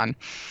beaks on.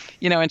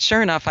 And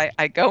sure enough,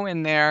 I go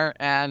in there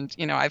and,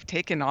 I've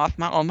taken off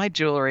all my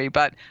jewelry,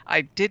 but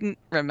I didn't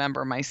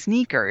remember my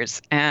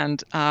sneakers.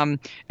 And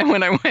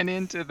when I went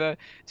into the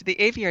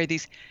aviary,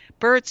 these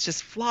birds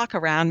just flock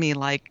around me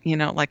like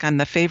I'm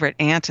the favorite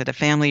aunt at a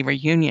family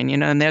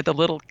reunion, and they're the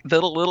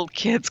little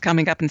kids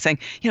coming up and saying,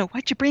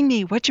 what'd you bring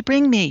me? What'd you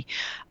bring me?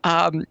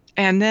 And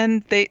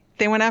then they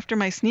went after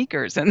my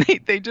sneakers, and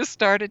they just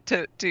started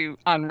to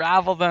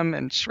unravel them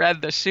and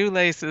shred the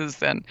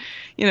shoelaces, and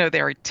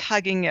they were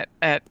tugging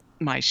at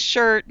my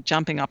shirt,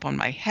 jumping up on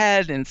my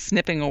head and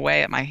snipping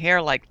away at my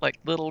hair like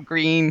little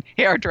green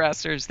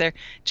hairdressers. They're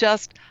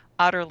just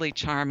utterly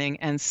charming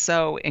and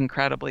so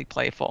incredibly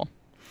playful.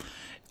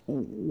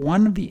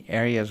 One of the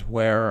areas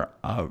where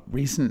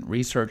recent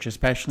research,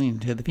 especially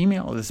into the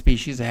female of the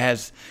species,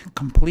 has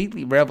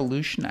completely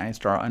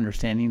revolutionized our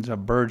understandings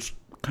of birds,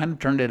 kind of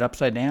turned it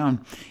upside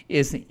down,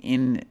 is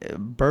in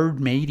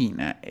bird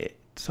mating.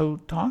 So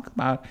talk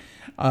about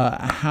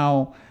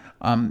how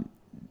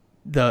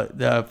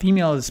the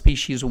female of the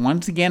species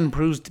once again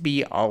proves to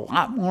be a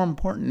lot more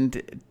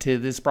important to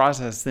this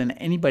process than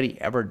anybody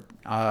ever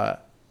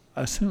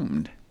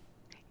assumed.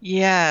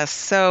 Yeah,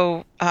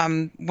 so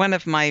one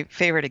of my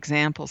favorite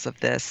examples of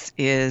this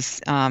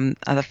is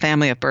the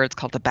family of birds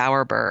called the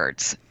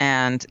bowerbirds.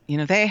 And,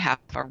 they have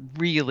a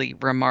really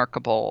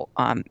remarkable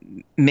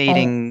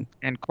mating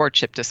and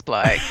courtship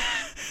display.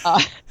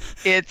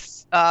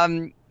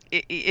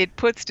 It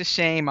puts to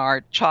shame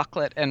our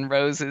chocolate and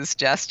roses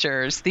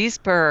gestures. These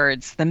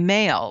birds, the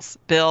males,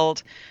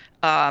 build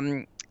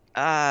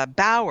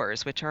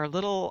bowers, which are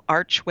little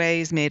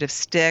archways made of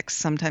sticks.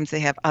 Sometimes they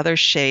have other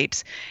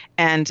shapes,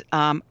 and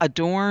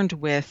adorned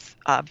with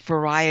a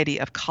variety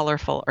of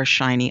colorful or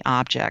shiny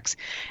objects.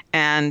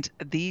 And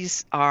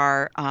these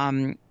are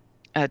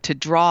to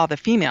draw the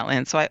female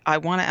in. So I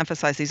want to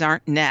emphasize these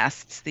aren't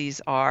nests.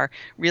 These are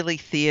really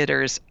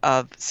theaters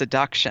of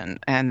seduction,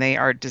 and they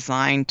are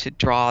designed to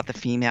draw the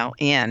female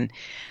in.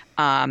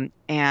 And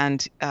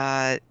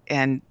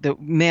the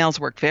males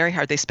work very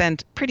hard. They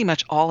spend pretty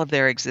much all of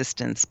their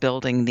existence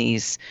building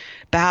these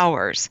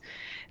bowers.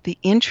 the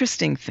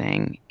interesting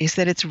thing is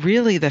that it's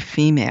really the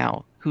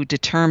female who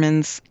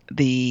determines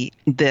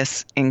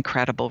this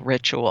incredible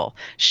ritual.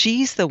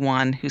 She's the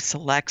one who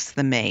selects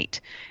the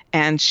mate,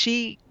 and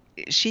she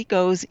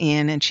goes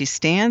in and she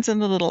stands in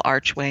the little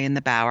archway in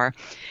the bower,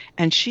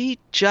 and she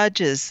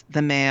judges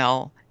the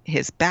male,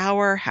 his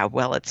bower, how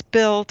well it's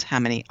built, how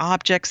many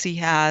objects he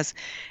has,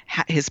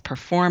 his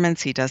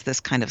performance. He does this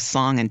kind of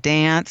song and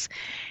dance,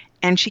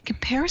 and she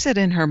compares it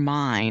in her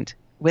mind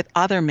with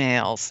other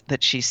males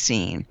that she's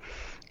seen.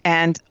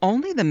 And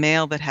only the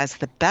male that has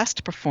the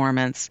best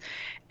performance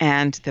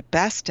and the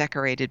best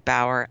decorated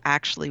bower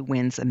actually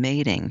wins a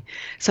mating.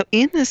 So,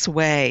 in this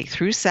way,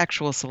 through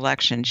sexual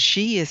selection,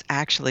 she is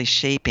actually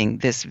shaping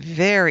this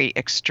very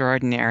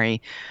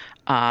extraordinary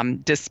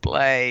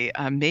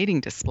mating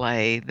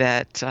display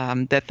that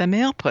the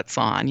male puts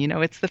on.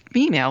 It's the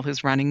female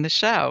who's running the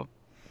show.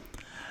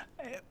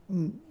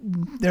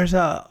 There's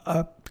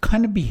a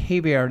kind of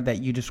behavior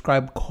that you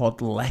described called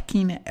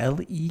lekking,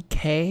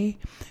 L-E-K.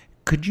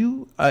 Could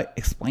you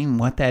explain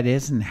what that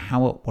is and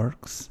how it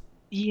works?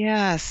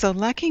 Yeah, so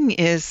lekking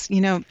is,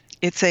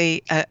 it's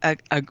a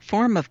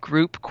form of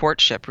group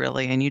courtship,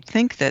 really. And you'd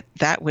think that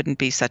that wouldn't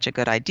be such a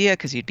good idea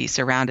because you'd be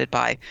surrounded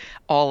by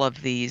all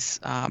of these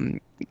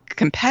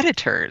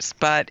competitors,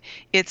 but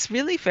it's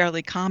really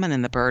fairly common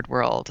in the bird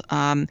world.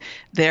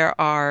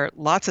 There are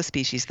lots of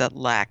species that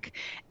lek,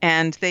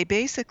 and they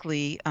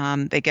basically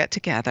they get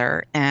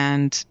together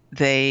and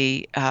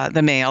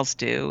the males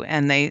do,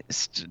 and they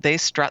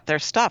strut their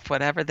stuff,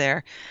 whatever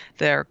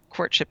their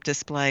courtship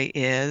display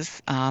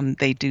is.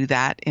 They do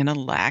that in a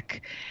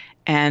lek.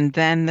 And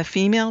then the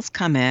females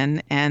come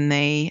in and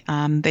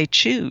they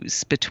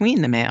choose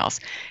between the males.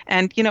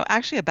 And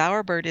actually, a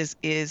bowerbird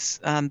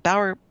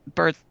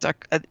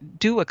bowerbirds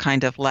do a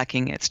kind of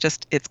lekking.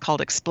 It's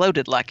called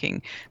exploded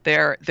lekking.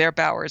 Their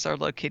bowers are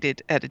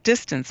located at a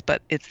distance,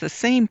 but it's the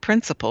same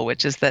principle,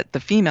 which is that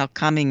the female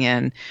coming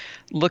in,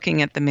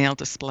 looking at the male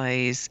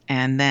displays,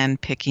 and then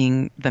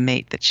picking the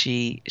mate that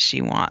she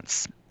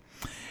wants.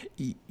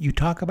 You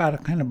talk about a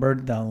kind of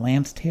bird, the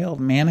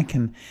lance-tailed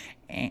manakin,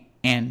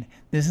 and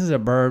this is a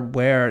bird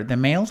where the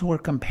males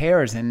work in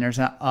pairs, and there's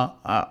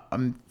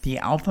the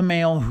alpha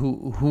male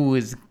who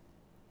is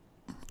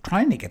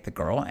trying to get the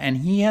girl, and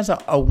he has a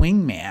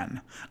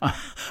wingman,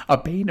 a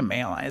beta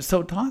male.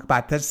 So talk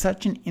about that's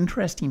such an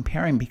interesting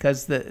pairing,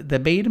 because the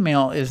beta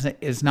male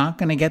is not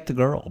going to get the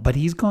girl, but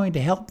he's going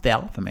to help the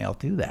alpha male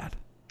do that.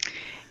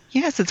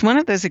 Yes, it's one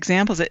of those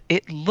examples.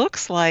 It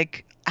looks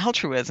like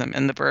altruism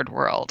in the bird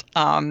world.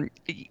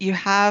 You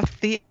have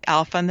the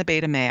alpha and the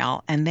beta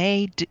male, and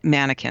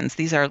mannequins.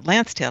 These are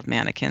lance-tailed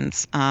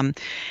mannequins,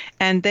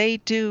 and they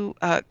do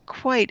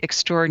quite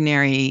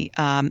extraordinary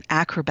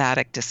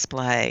acrobatic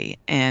display,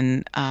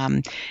 and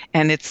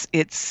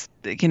it's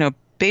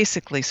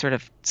basically sort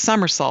of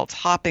somersaults,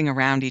 hopping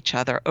around each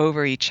other,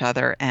 over each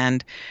other,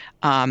 and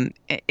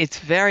it's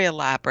very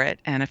elaborate.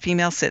 And a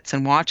female sits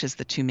and watches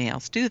the two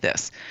males do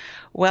this.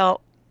 Well,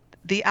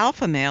 the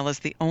alpha male is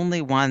the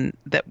only one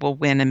that will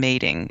win a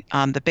mating.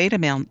 The beta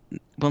male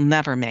will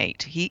never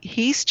mate.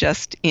 He's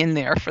just in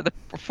there for the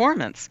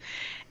performance.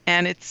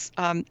 And it's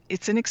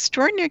an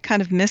extraordinary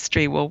kind of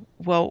mystery. Well,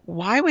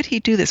 why would he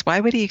do this?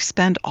 Why would he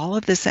expend all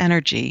of this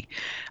energy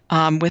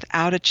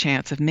without a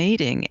chance of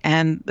mating?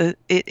 And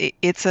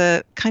it's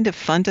a kind of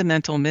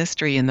fundamental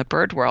mystery in the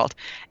bird world.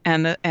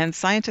 And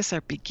scientists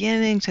are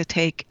beginning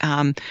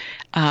to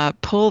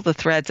pull the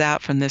threads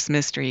out from this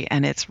mystery,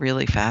 and it's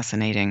really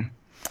fascinating.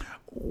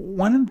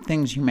 One of the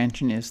things you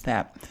mentioned is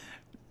that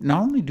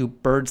not only do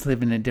birds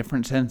live in a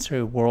different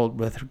sensory world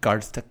with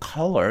regards to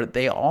color,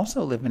 they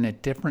also live in a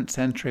different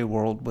sensory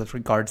world with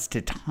regards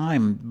to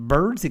time.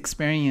 Birds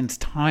experience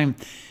time.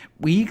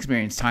 We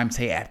experience time,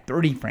 say, at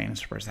 30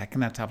 frames per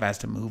second. That's how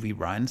fast a movie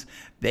runs.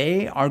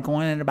 They are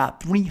going at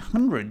about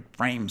 300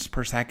 frames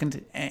per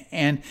second.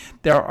 And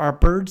there are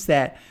birds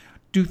that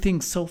do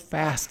things so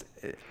fast.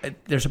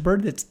 There's a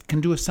bird that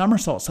can do a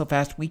somersault so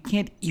fast we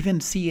can't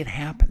even see it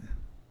happen.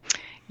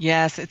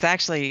 Yes, it's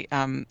actually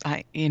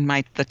in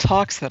the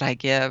talks that I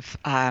give,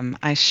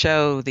 I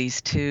show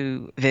these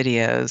two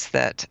videos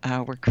that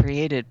were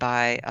created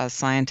by a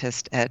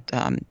scientist at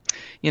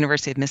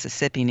University of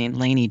Mississippi named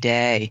Lainey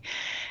Day,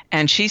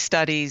 and she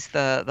studies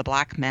the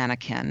black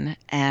manakin,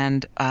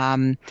 and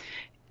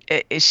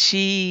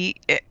she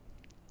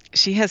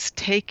has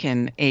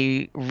taken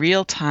a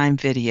real-time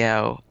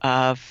video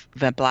of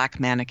the black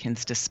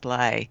manakin's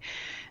display,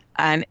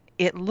 and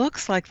it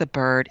looks like the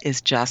bird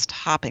is just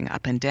hopping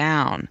up and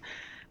down.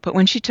 But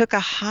when she took a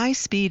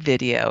high-speed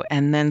video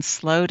and then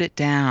slowed it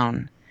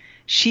down,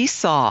 she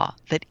saw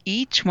that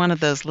each one of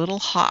those little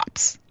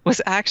hops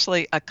was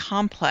actually a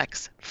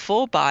complex,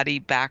 full-body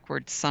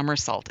backward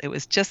somersault. It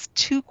was just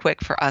too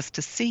quick for us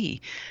to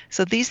see.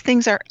 So these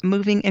things are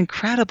moving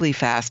incredibly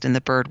fast in the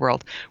bird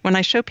world. When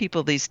I show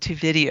people these two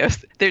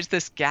videos, there's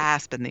this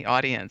gasp in the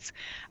audience.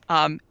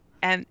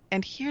 And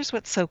here's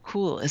what's so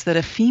cool is that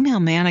a female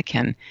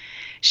manakin,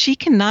 she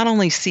can not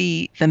only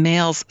see the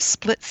male's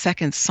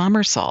split-second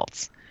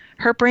somersaults,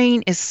 Her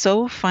brain is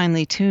so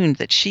finely tuned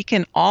that she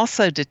can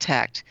also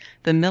detect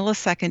the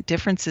millisecond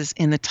differences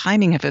in the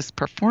timing of his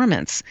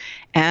performance.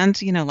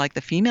 And, like the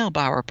female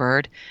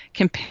bowerbird,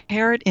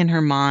 compare it in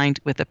her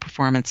mind with the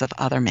performance of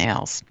other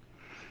males.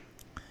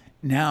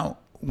 Now,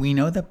 we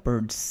know that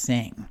birds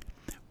sing,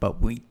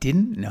 but we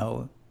didn't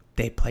know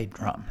they play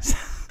drums.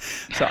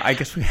 So I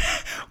guess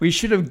we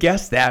should have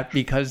guessed that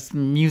because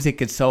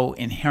music is so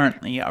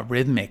inherently a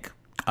rhythmic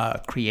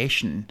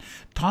creation.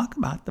 Talk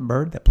about the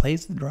bird that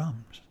plays the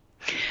drums.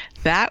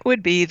 That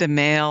would be the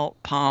male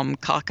palm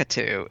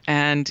cockatoo.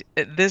 And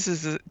this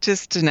is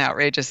just an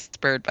outrageous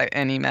bird by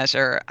any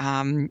measure.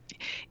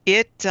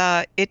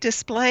 It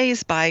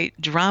displays by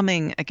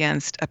drumming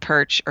against a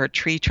perch or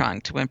tree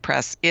trunk to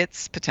impress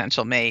its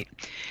potential mate.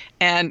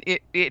 And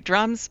it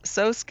drums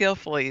so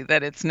skillfully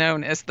that it's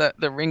known as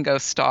the Ringo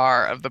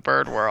Starr of the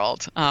bird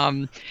world.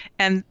 And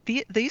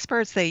these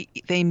birds,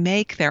 they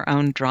make their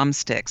own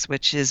drumsticks,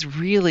 which is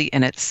really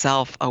in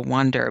itself a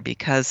wonder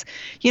because,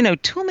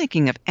 tool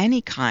making of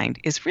any kind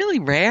is really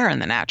rare in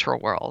the natural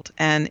world.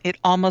 And it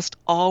almost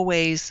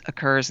always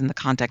occurs in the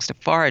context of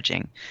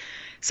foraging.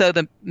 So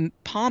the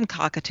palm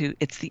cockatoo,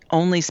 it's the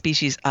only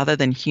species other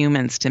than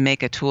humans to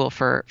make a tool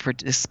for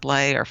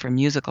display or for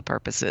musical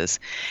purposes.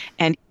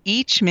 And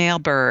each male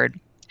bird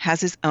has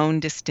his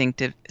own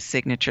distinctive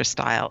signature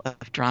style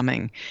of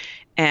drumming.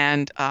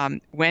 And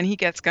when he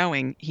gets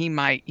going, he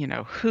might,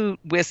 hoot,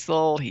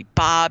 whistle, he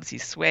bobs, he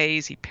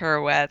sways, he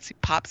pirouettes, he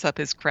pops up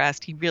his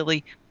crest. He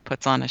really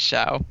puts on a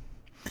show.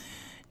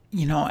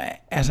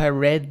 As I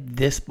read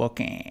this book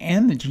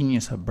and The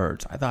Genius of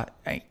Birds, I thought,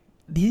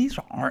 these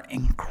are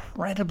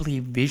incredibly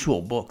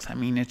visual books. I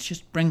mean, it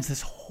just brings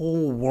this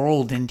whole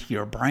world into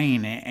your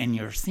brain, and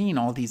you're seeing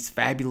all these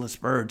fabulous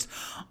birds.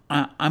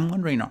 I'm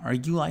wondering, are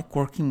you like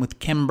working with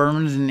Ken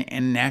Burns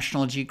and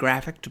National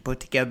Geographic to put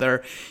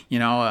together,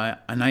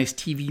 a nice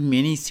TV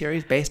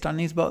miniseries based on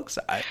these books?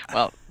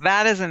 Well,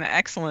 that is an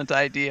excellent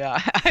idea.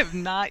 I have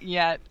not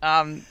yet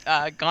gone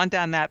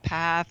down that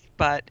path,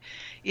 but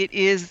it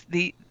is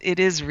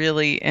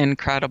really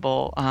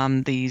incredible,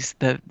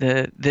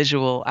 the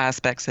visual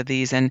aspects of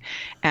these, and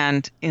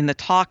in the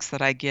talks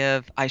that I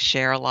give, I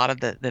share a lot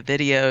of the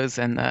videos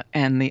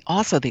and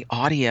also the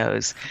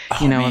audios,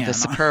 of the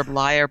superb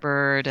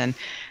lyrebird. And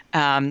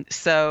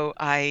so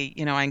I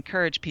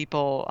encourage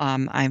people.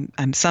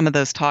 I'm some of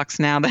those talks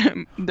now that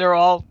they're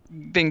all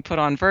being put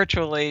on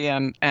virtually,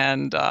 and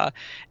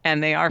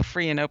they are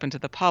free and open to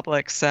the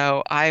public.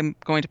 So I'm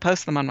going to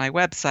post them on my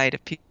website.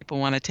 If people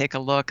want to take a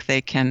look,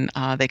 they can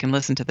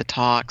listen to the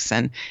talks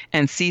and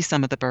see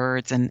some of the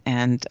birds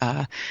and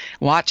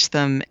watch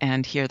them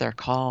and hear their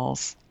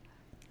calls.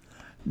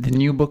 The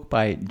new book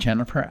by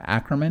Jennifer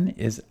Ackerman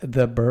is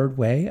The Bird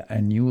Way, a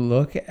new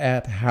look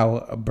at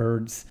how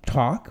birds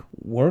talk,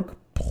 work,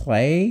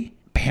 play,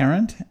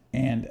 parent,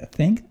 and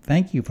think.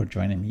 Thank you for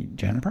joining me,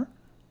 Jennifer.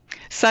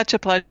 Such a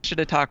pleasure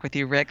to talk with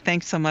you, Rick.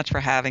 Thanks so much for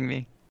having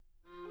me.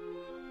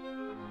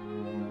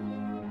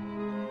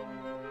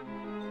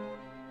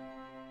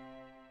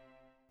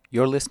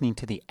 You're listening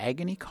to the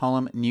Agony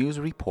Column News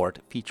Report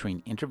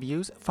featuring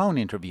interviews, phone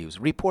interviews,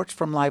 reports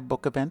from live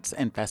book events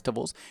and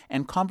festivals,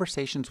 and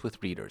conversations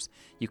with readers.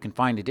 You can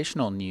find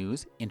additional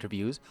news,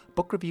 interviews,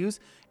 book reviews,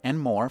 and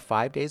more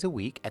 5 days a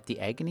week at the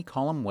Agony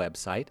Column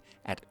website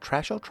at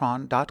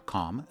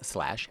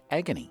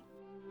trashotron.com/agony.